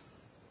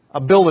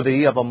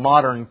ability of a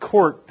modern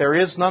court, there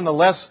is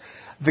nonetheless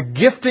the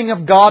gifting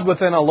of God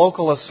within a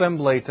local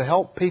assembly to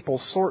help people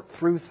sort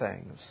through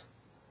things.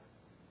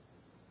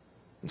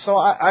 And so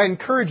I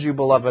encourage you,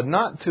 beloved,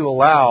 not to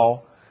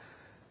allow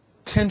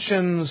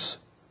tensions,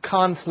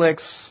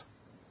 conflicts,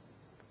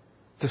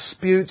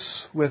 disputes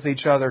with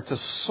each other to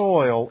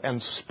soil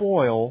and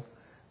spoil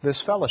this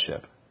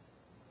fellowship.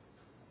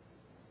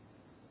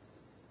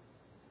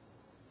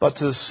 But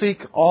to seek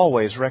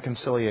always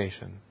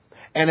reconciliation.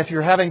 And if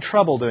you're having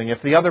trouble doing it,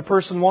 if the other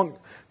person won't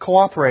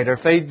cooperate, or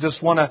if they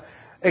just want to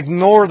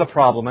ignore the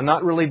problem and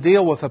not really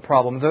deal with the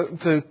problem,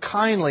 to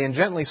kindly and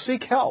gently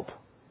seek help.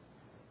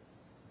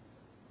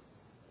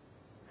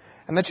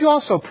 And that you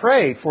also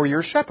pray for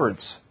your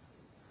shepherds,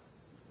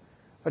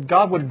 that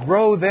God would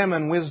grow them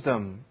in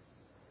wisdom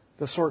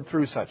to sort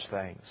through such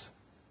things,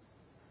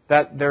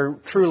 that there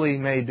truly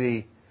may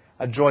be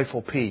a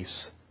joyful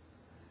peace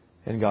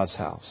in God's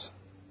house.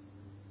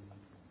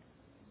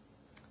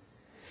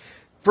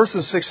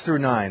 Verses 6 through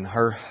 9,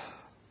 our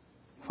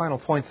final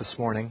point this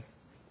morning,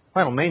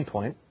 final main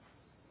point.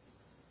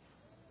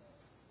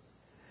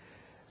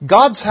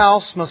 God's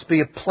house must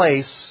be a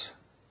place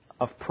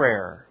of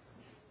prayer.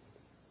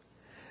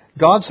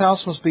 God's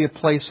house must be a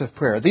place of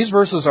prayer. These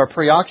verses are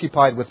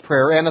preoccupied with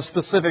prayer and a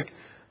specific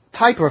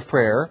type of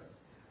prayer,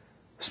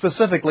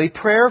 specifically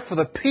prayer for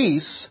the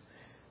peace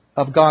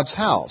of God's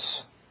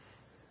house.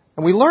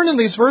 And we learn in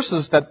these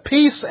verses that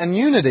peace and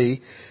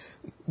unity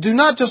do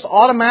not just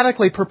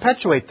automatically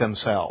perpetuate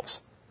themselves,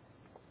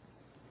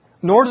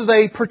 nor do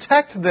they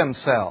protect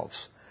themselves,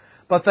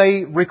 but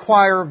they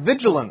require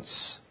vigilance,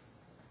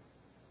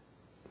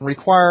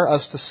 require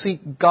us to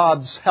seek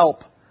God's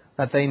help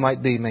that they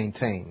might be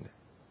maintained.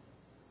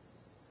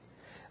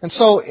 And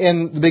so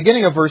in the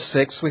beginning of verse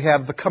 6, we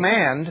have the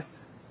command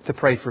to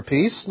pray for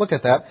peace. Look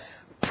at that.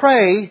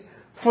 Pray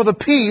for the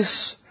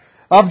peace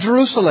of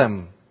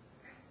Jerusalem.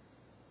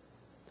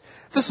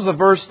 This is a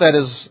verse that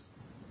is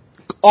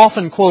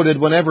often quoted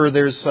whenever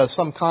there's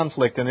some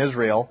conflict in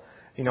Israel.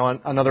 You know,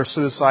 another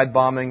suicide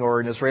bombing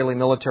or an Israeli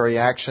military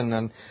action,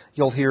 and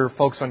you'll hear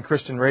folks on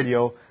Christian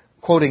radio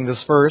quoting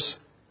this verse.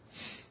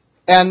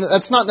 And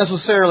that's not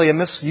necessarily a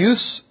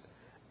misuse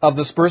of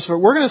this verse, but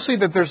we're going to see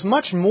that there's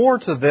much more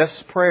to this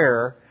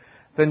prayer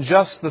than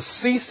just the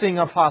ceasing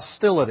of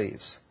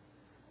hostilities,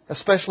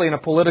 especially in a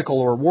political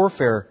or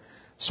warfare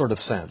sort of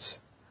sense.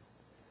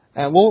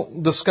 And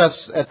we'll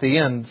discuss at the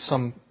end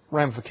some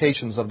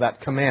ramifications of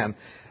that command.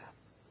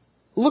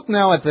 Look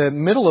now at the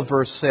middle of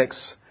verse 6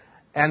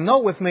 and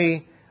note with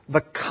me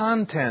the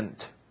content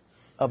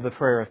of the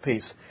prayer of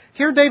peace.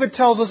 Here David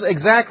tells us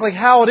exactly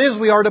how it is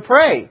we are to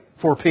pray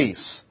for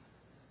peace,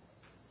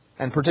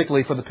 and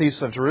particularly for the peace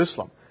of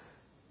Jerusalem.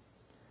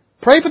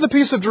 Pray for the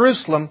peace of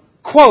Jerusalem,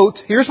 quote,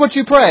 here's what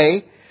you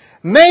pray,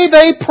 may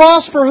they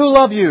prosper who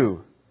love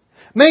you.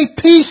 May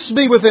peace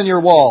be within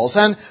your walls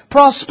and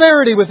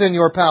prosperity within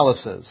your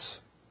palaces.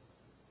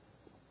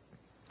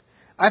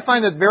 I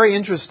find it very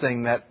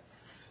interesting that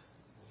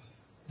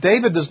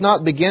David does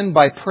not begin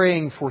by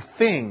praying for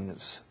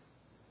things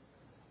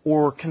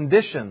or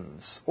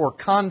conditions or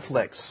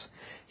conflicts.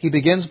 He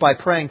begins by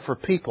praying for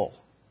people.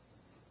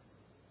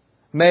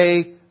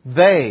 May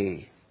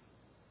they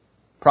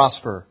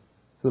prosper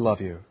who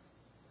love you.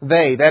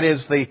 They, that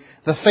is the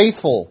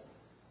faithful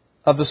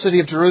of the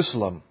city of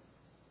Jerusalem.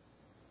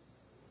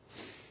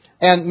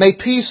 And may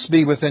peace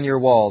be within your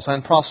walls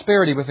and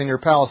prosperity within your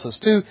palaces.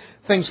 Two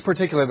things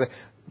particularly.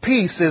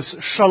 Peace is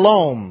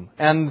shalom,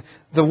 and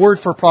the word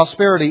for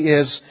prosperity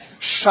is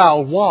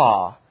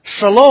shalwa.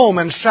 Shalom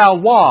and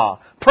shalwa.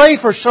 Pray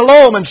for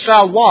shalom and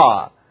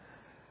shalwa.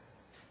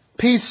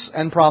 Peace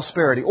and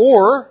prosperity.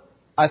 Or,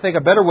 I think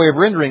a better way of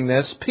rendering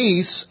this,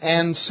 peace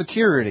and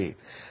security.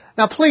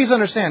 Now please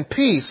understand,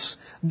 peace,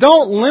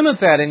 don't limit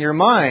that in your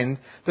mind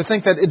to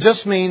think that it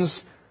just means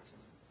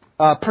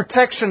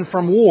protection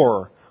from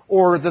war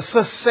or the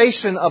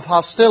cessation of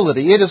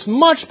hostility. It is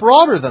much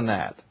broader than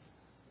that.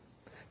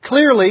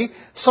 Clearly,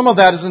 some of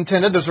that is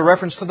intended. There's a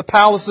reference to the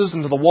palaces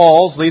and to the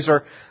walls. These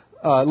are,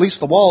 at least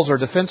the walls are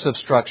defensive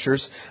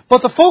structures.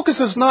 But the focus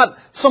is not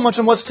so much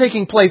on what's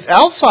taking place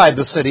outside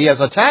the city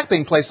as attack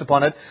being placed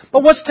upon it,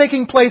 but what's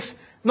taking place,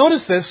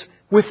 notice this,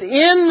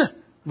 within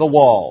the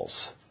walls,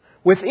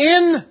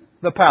 within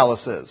the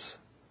palaces.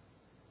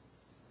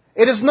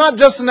 It is not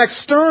just an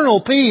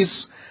external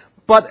peace,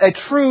 but a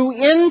true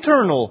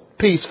internal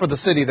peace for the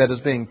city that is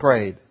being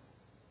prayed.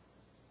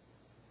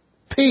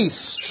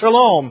 Peace,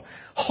 shalom,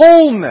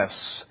 wholeness,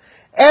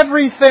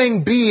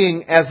 everything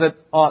being as it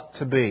ought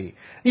to be.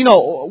 You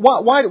know,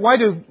 why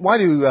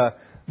do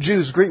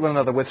Jews greet one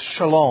another with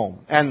shalom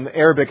and the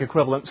Arabic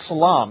equivalent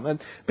salam?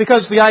 And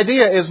because the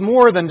idea is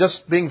more than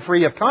just being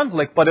free of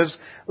conflict, but is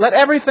let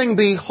everything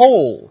be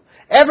whole.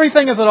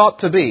 Everything as it ought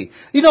to be.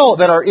 You know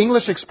that our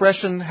English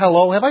expression,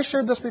 hello, have I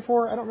shared this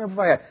before? I don't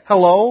remember if I have.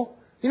 Hello?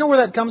 You know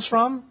where that comes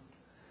from?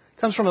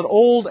 It comes from an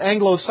old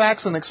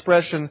Anglo-Saxon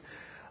expression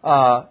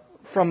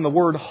from the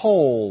word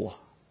whole.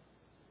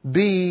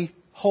 Be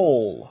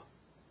whole.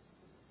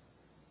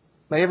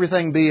 May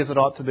everything be as it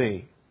ought to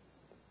be.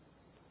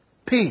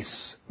 Peace.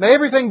 May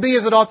everything be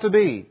as it ought to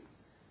be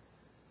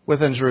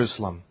within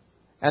Jerusalem.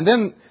 And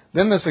then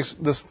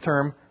this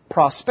term,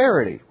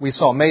 prosperity. We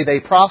saw, may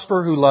they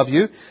prosper who love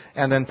you,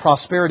 and then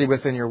prosperity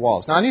within your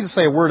walls. Now I need to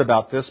say a word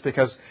about this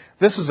because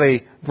this is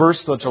a verse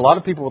which a lot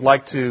of people would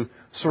like to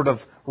sort of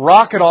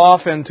rocket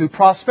off into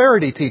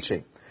prosperity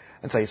teaching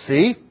and say,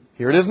 see,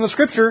 here it is in the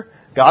Scripture.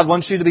 God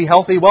wants you to be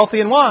healthy, wealthy,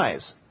 and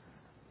wise.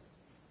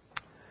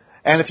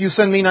 And if you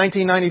send me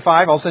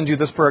 $19.95, I'll send you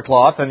this prayer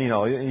cloth, and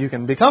you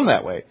can become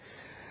that way.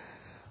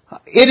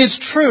 It is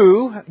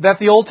true that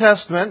the Old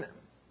Testament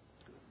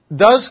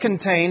does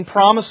contain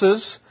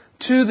promises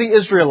to the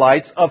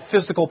Israelites of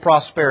physical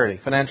prosperity,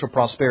 financial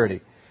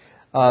prosperity,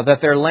 that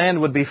their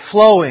land would be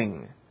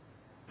flowing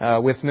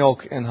with milk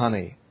and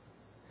honey.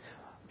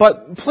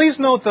 But please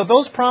note that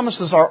those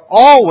promises are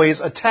always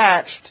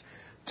attached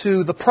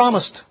to the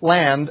promised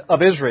land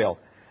of Israel.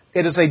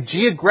 It is a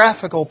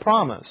geographical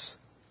promise.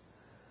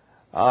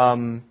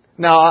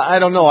 Now, I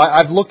don't know.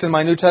 I've looked in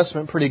my New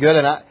Testament pretty good,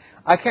 and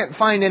I can't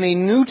find any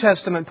New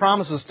Testament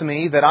promises to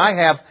me that I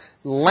have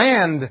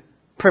land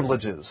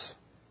privileges.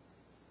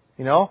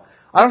 I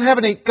don't have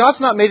any. God's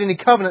not made any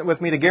covenant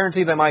with me to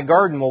guarantee that my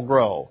garden will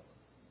grow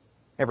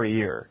every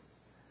year.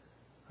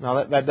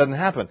 No, that doesn't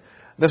happen.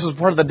 This is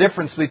part of the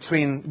difference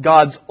between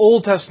God's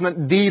Old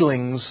Testament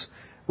dealings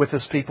with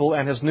His people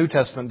and His New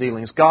Testament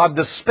dealings. God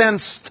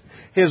dispensed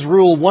His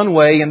rule one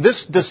way in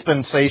this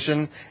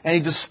dispensation, and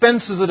He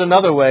dispenses it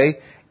another way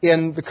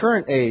in the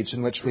current age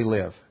in which we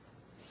live.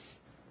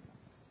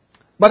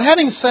 But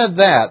having said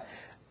that,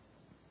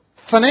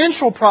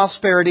 Financial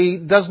prosperity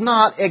does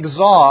not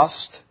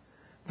exhaust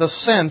the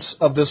sense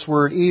of this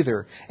word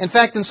either. In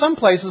fact, in some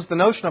places, the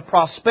notion of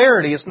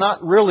prosperity is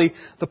not really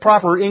the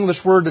proper English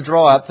word to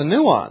draw out the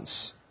nuance.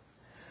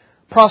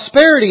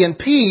 Prosperity and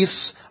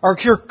peace are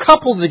here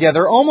coupled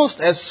together almost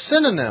as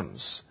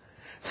synonyms.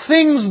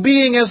 Things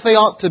being as they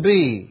ought to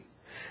be.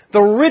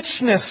 The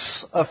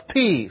richness of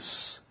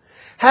peace.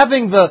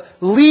 Having the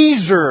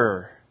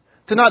leisure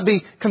to not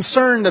be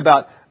concerned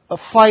about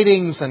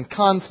fightings and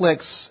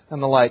conflicts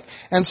and the like.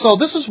 And so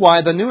this is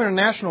why the New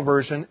International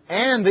Version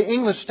and the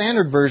English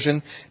Standard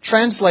Version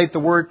translate the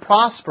word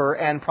prosper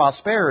and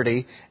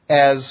prosperity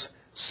as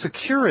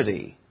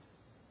security.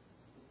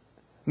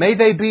 May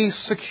they be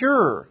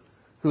secure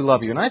who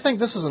love you. And I think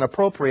this is an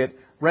appropriate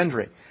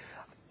rendering.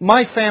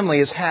 My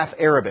family is half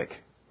Arabic.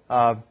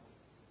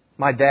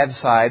 My dad's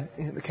side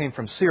came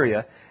from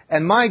Syria.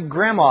 And my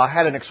grandma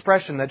had an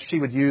expression that she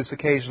would use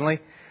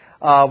occasionally.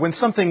 When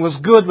something was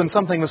good, when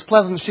something was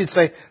pleasant, she'd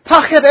say,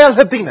 Tachet el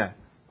Habina.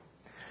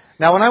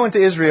 Now, when I went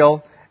to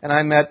Israel and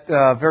I met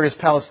various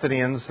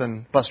Palestinians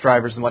and bus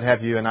drivers and what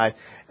have you,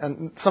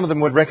 and some of them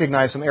would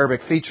recognize some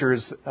Arabic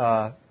features,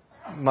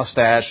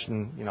 mustache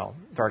and,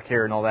 dark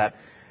hair and all that.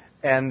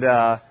 And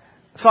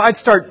so I'd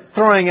start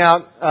throwing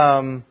out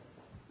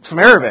some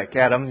Arabic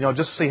at them,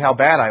 just to see how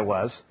bad I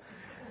was.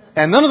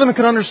 And none of them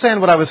could understand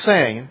what I was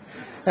saying.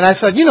 And I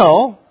said,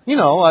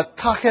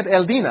 Tachet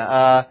el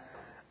Dina,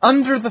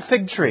 under the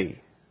fig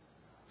tree.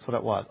 That's what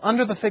it was.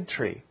 Under the fig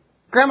tree.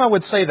 Grandma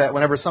would say that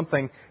whenever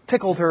something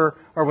tickled her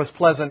or was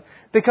pleasant.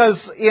 Because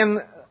in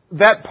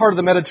that part of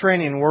the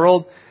Mediterranean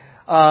world,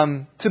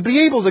 to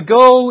be able to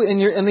go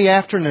in the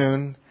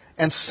afternoon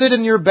and sit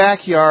in your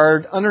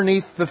backyard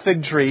underneath the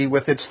fig tree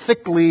with its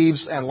thick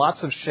leaves and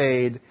lots of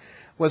shade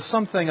was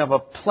something of a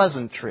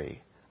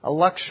pleasantry, a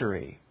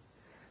luxury.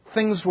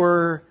 Things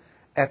were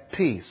at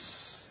peace.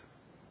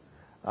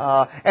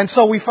 And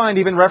so we find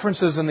even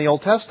references in the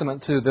Old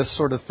Testament to this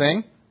sort of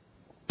thing.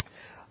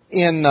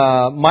 In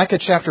Micah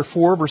chapter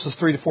 4, verses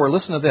 3 to 4,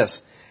 listen to this.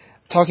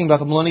 Talking about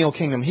the millennial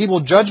kingdom. He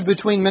will judge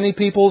between many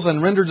peoples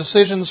and render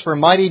decisions for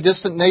mighty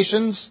distant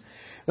nations.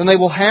 Then they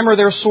will hammer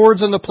their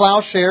swords into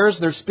plowshares,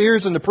 their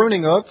spears into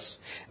pruning hooks.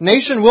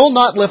 Nation will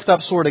not lift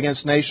up sword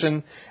against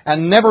nation,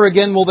 and never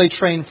again will they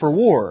train for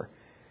war.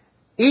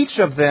 Each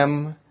of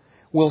them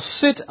will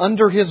sit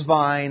under his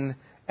vine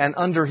and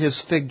under his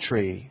fig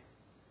tree,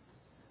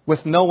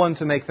 with no one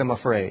to make them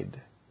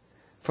afraid.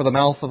 For the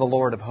mouth of the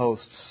Lord of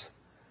hosts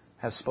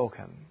has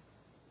spoken.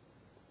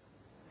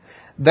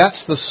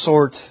 That's the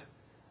sort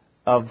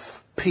of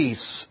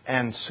peace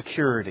and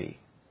security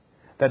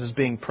that is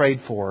being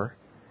prayed for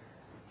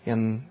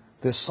in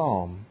this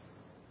psalm.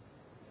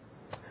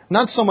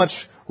 Not so much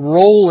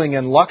rolling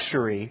in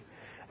luxury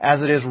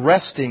as it is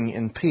resting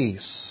in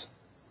peace.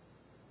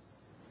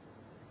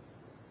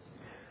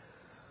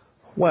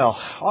 Well,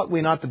 ought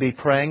we not to be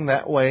praying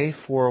that way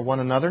for one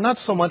another? Not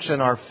so much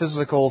in our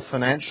physical,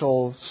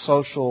 financial,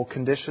 social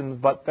conditions,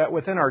 but that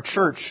within our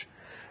church,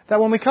 that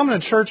when we come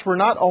into church, we're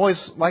not always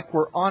like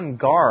we're on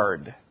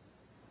guard,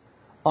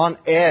 on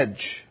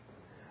edge,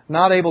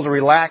 not able to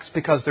relax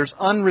because there's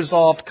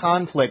unresolved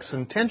conflicts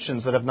and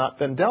tensions that have not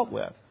been dealt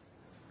with.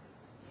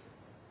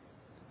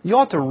 You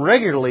ought to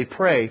regularly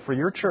pray for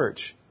your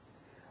church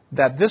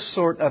that this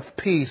sort of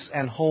peace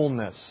and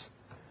wholeness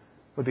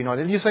would be known.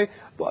 And you say,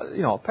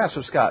 well,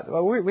 Pastor Scott,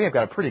 we have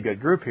got a pretty good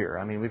group here.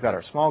 I mean, we've got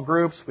our small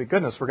groups. We're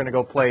going to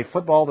go play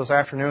football this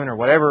afternoon or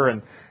whatever,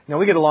 and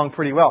we get along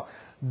pretty well.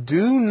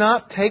 Do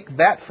not take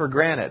that for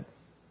granted.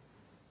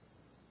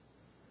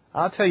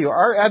 I'll tell you,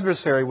 our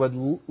adversary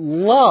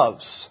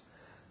loves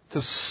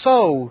to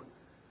sow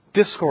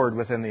discord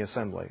within the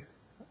assembly.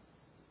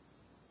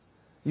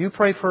 You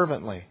pray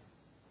fervently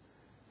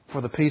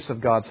for the peace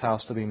of God's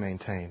house to be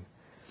maintained.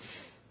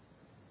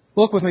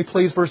 Look with me,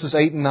 please, verses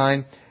 8 and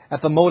 9,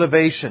 at the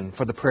motivation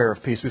for the prayer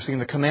of peace. We've seen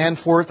the command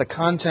for it, the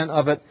content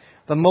of it,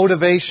 the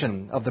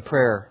motivation of the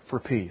prayer for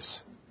peace.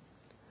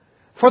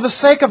 For the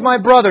sake of my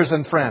brothers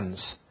and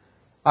friends,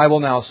 I will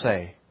now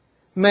say,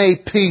 may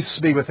peace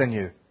be within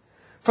you.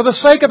 For the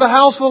sake of the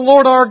house of the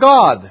Lord our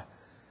God,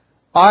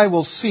 I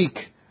will seek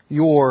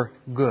your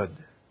good.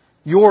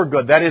 Your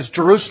good, that is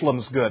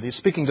Jerusalem's good. He's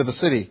speaking to the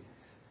city.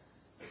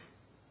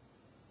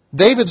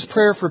 David's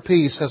prayer for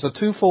peace has a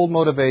twofold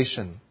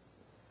motivation.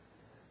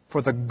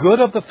 For the good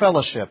of the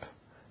fellowship,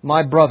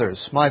 my brothers,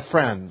 my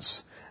friends.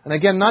 And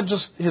again, not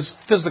just his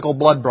physical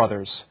blood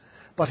brothers,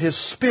 but his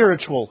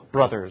spiritual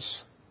brothers.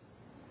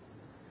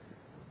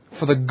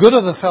 For the good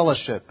of the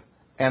fellowship,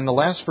 and the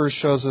last verse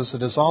shows us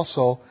it is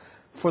also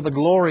for the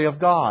glory of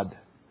God.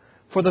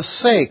 For the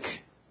sake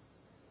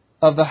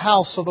of the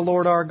house of the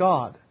Lord our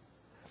God.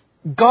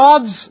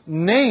 God's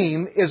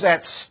name is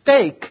at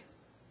stake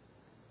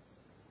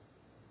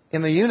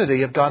in the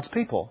unity of God's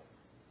people.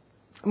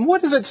 And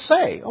what does it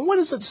say? And what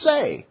does it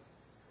say?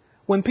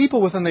 When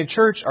people within the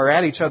church are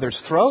at each other's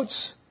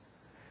throats,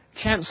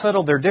 can't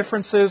settle their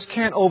differences,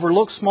 can't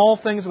overlook small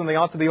things when they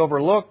ought to be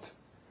overlooked,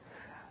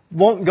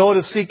 won't go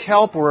to seek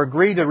help or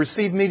agree to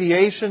receive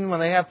mediation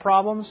when they have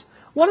problems,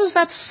 what does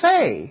that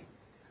say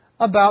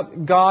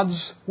about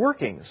God's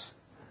workings?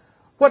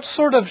 What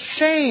sort of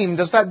shame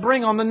does that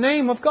bring on the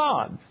name of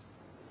God?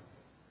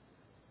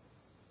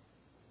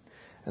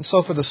 And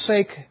so for the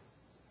sake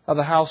of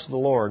the house of the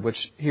Lord, which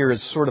here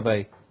is sort of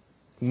a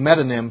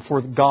metonym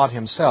for God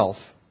Himself,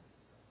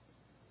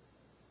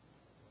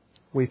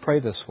 we pray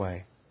this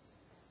way.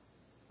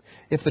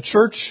 If the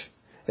church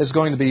is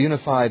going to be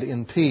unified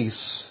in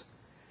peace,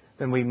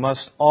 then we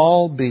must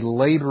all be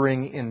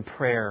laboring in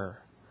prayer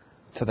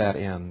to that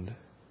end.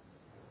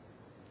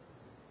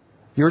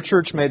 Your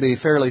church may be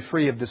fairly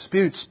free of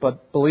disputes,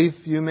 but believe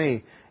you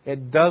me,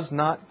 it does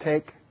not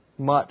take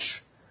much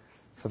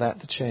for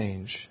that to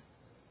change.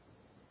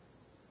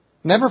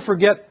 Never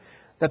forget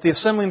that the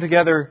assembling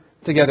together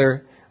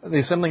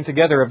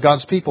of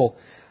God's people,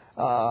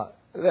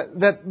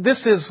 that this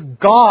is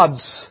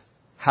God's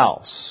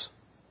house,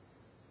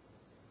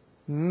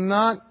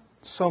 not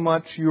so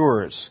much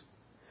yours.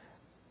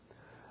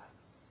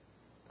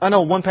 I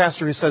know one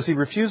pastor who says he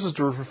refuses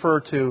to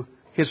refer to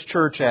his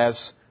church as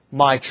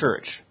my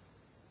church.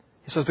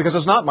 He says, because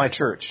it's not my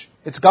church.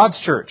 It's God's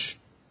church.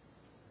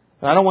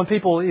 And I don't want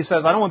people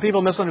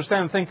to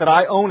misunderstand and think that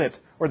I own it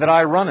or that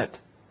I run it.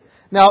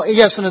 Now,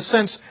 yes, in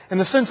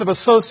the sense of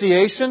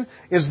association,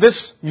 is this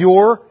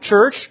your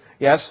church?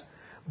 Yes.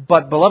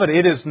 But, beloved,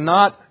 it is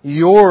not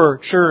your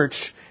church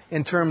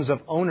in terms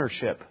of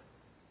ownership.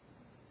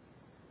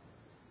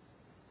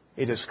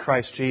 It is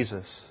Christ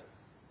Jesus.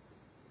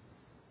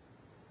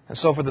 And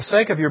so for the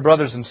sake of your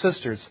brothers and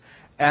sisters,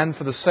 and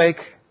for the sake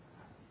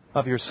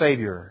of your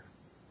Savior,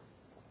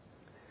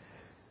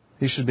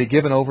 you should be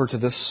given over to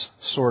this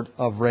sort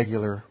of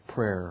regular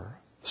prayer.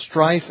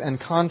 Strife and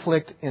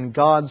conflict in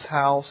God's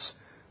house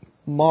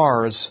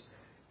mars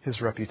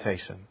His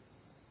reputation.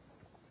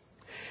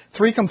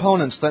 3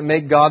 components that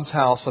make God's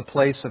house a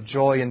place of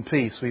joy and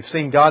peace. We've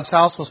seen God's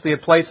house must be a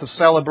place of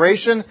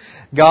celebration.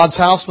 God's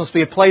house must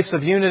be a place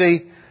of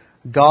unity.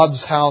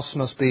 God's house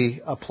must be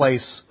a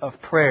place of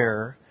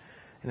prayer.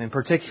 And in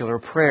particular,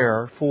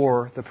 prayer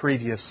for the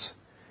previous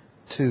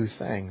 2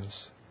 things.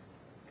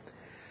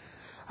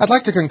 I'd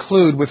like to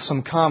conclude with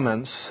some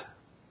comments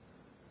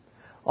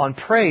on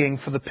praying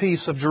for the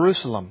peace of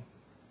Jerusalem.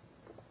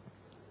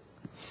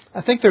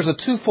 I think there's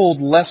a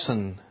twofold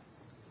lesson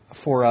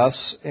for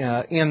us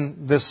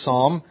in this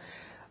psalm.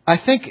 I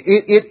think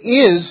it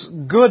is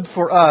good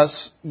for us,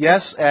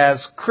 yes, as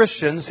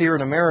Christians here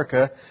in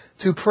America,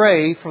 to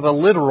pray for the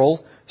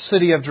literal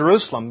city of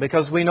Jerusalem,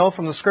 because we know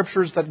from the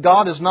Scriptures that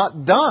God is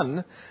not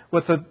done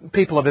with the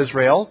people of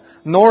Israel,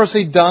 nor is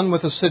He done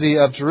with the city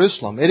of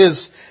Jerusalem. It is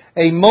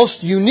a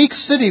most unique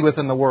city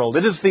within the world.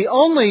 It is the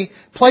only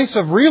place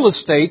of real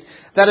estate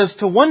that is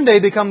to one day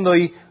become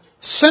the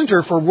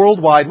center for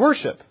worldwide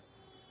worship.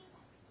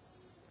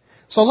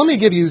 So let me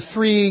give you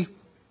 3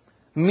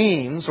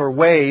 means or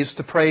ways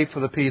to pray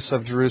for the peace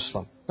of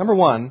Jerusalem. Number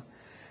 1,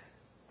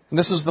 and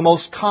this is the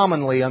most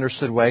commonly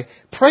understood way,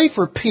 pray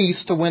for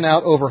peace to win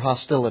out over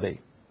hostility.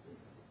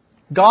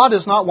 God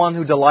is not one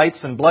who delights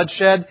in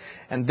bloodshed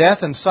and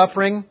death and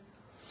suffering.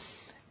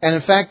 And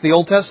in fact, the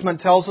Old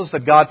Testament tells us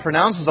that God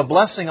pronounces a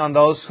blessing on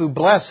those who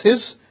bless His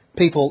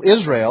people,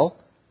 Israel.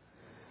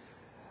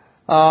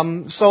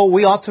 So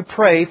we ought to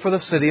pray for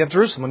the city of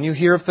Jerusalem. When you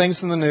hear of things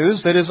in the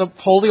news, it is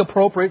wholly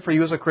appropriate for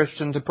you as a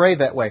Christian to pray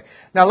that way.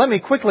 Now let me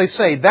quickly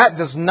say, that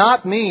does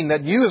not mean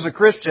that you as a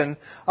Christian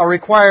are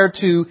required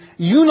to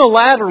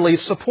unilaterally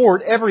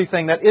support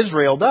everything that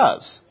Israel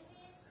does.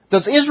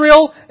 Does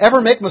Israel ever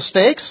make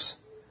mistakes?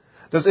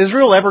 Does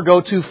Israel ever go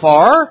too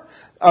far?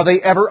 Are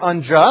they ever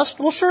unjust?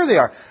 Well, sure they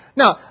are.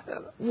 Now,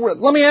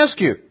 let me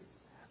ask you,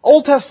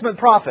 Old Testament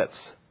prophets,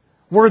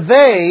 were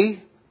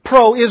they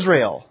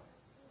pro-Israel?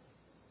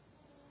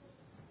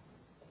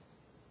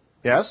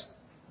 Yes?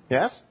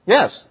 Yes?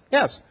 Yes?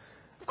 Yes.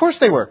 Of course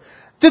they were.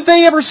 Did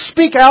they ever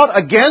speak out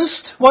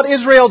against what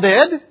Israel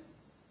did?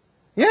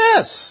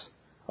 Yes.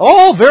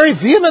 Oh, very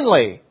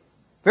vehemently.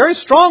 Very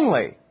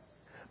strongly.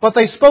 But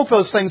they spoke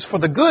those things for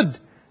the good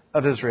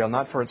of Israel,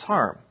 not for its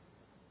harm.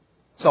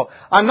 So,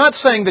 I'm not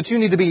saying that you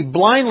need to be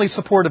blindly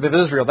supportive of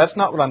Israel. That's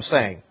not what I'm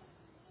saying.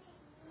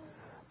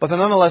 But to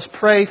nonetheless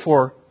pray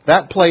for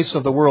that place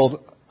of the world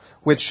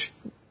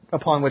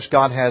upon which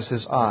God has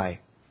His eye.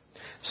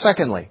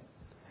 Secondly,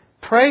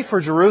 pray for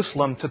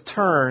Jerusalem to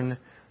turn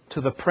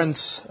to the Prince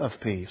of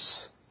Peace.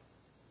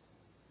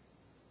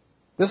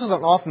 This is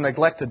an often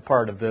neglected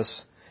part of this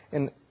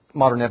in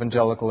modern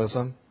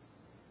evangelicalism.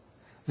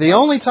 The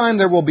only time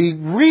there will be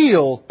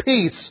real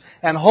peace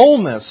and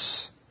wholeness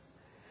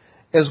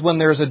is when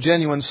there is a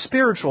genuine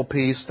spiritual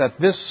peace that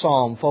this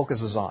psalm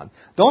focuses on.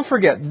 Don't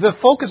forget, the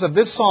focus of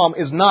this psalm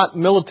is not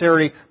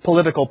military,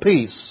 political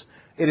peace.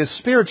 It is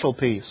spiritual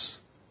peace.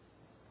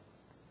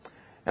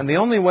 And the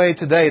only way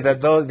today that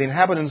the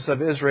inhabitants of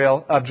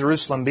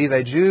Jerusalem, be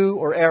they Jew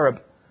or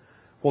Arab,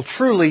 will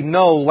truly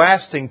know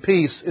lasting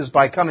peace is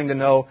by coming to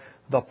know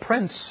the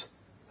Prince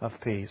of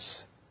Peace.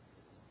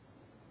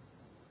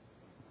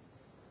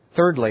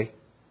 Thirdly,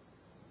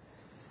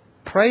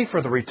 pray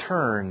for the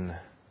return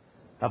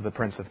of the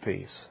Prince of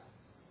Peace.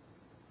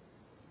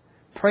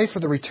 Pray for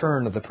the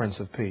return of the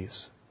Prince of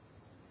Peace.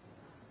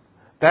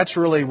 That's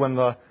really when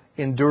the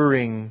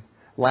enduring,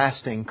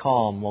 lasting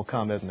calm will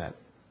come, isn't it?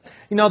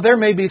 You know, there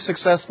may be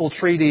successful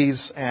treaties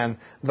and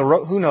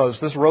who knows,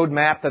 this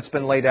roadmap that's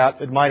been laid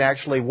out, it might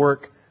actually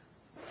work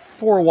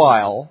for a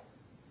while,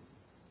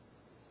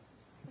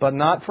 but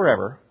not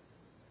forever.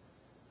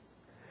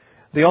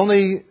 The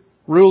only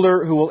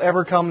ruler who will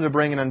ever come to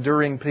bring an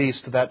enduring peace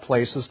to that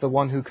place is the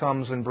one who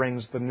comes and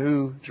brings the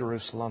new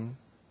Jerusalem,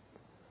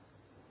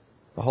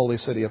 the holy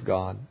city of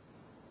God.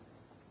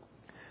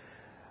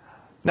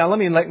 Now let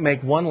me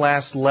make one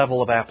last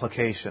level of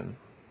application.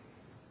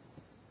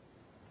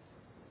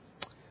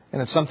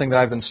 And it's something that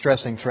I've been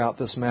stressing throughout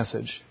this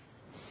message.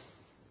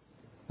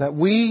 That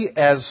we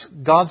as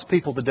God's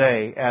people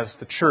today, as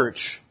the church,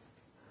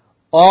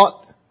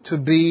 ought to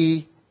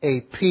be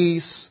a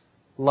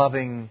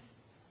peace-loving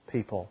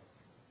people.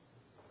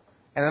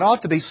 And it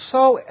ought to be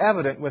so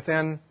evident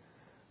within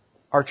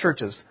our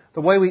churches,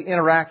 the way we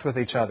interact with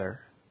each other,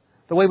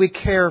 the way we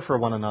care for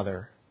one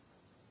another,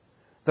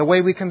 the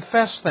way we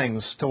confess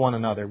things to one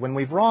another when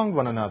we've wronged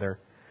one another,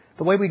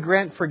 the way we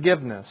grant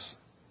forgiveness.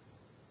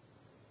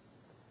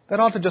 That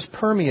ought to just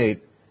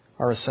permeate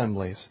our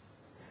assemblies.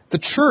 The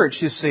church,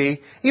 you see,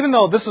 even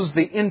though this is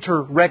the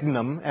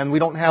interregnum and we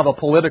don't have a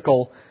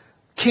political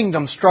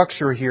kingdom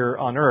structure here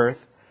on earth,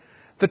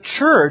 the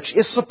church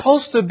is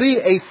supposed to be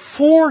a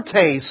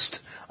foretaste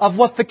of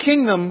what the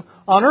kingdom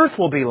on earth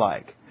will be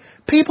like.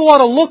 People ought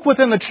to look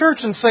within the church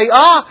and say,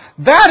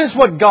 that is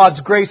what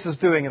God's grace is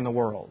doing in the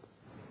world.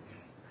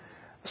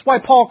 That's why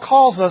Paul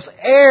calls us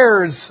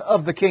heirs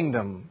of the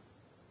kingdom.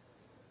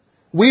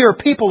 We are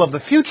people of the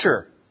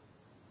future.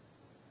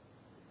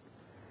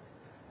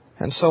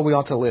 And so we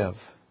ought to live.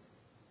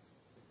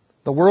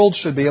 The world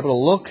should be able to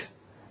look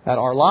at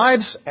our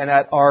lives and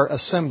at our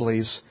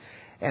assemblies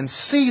and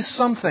see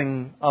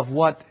something of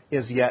what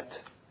is yet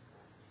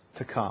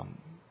to come.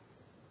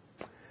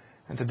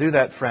 And to do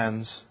that,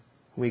 friends,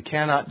 we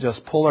cannot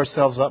just pull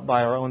ourselves up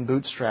by our own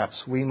bootstraps.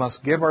 We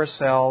must give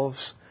ourselves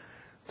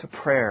to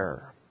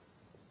prayer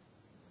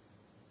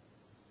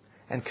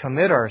and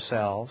commit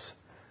ourselves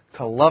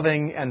to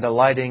loving and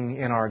delighting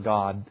in our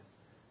God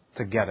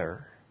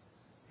together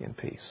in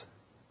peace.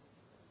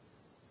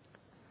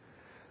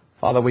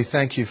 Father, we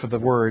thank You for the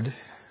Word.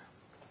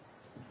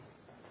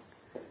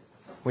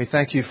 We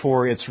thank You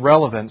for its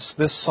relevance.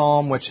 This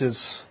psalm, which is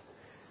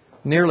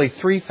nearly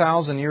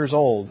 3,000 years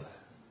old,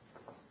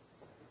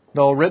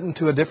 though written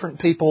to a different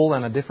people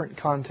and a different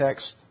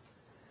context,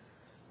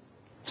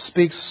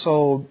 speaks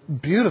so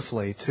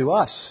beautifully to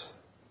us.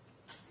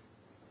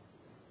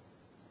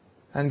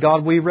 And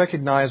God, we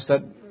recognize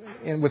that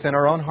within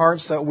our own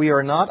hearts that we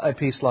are not a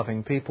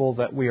peace-loving people,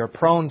 that we are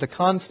prone to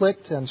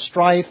conflict and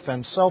strife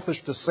and selfish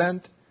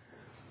dissent.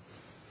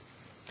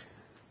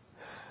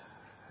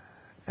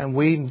 And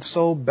we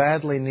so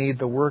badly need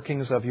the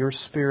workings of Your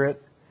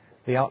Spirit,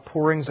 the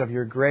outpourings of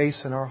Your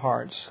grace in our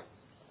hearts,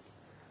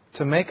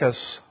 to make us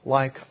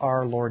like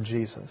our Lord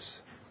Jesus.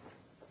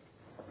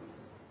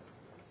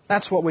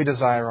 That's what we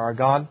desire, our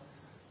God.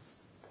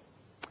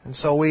 And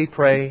so we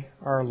pray,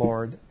 our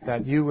Lord,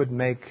 that You would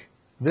make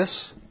this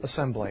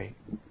assembly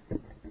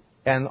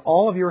and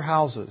all of Your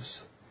houses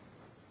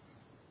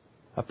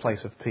a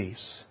place of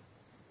peace.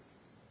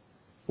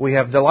 We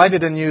have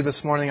delighted in You this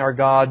morning, our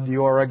God.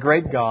 You are a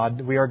great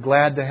God. We are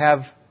glad to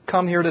have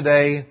come here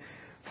today,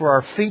 for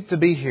our feet to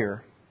be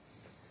here.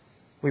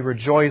 We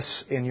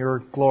rejoice in Your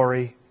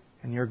glory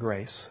and Your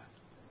grace.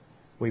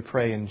 We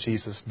pray in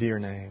Jesus' dear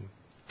name.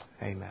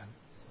 Amen.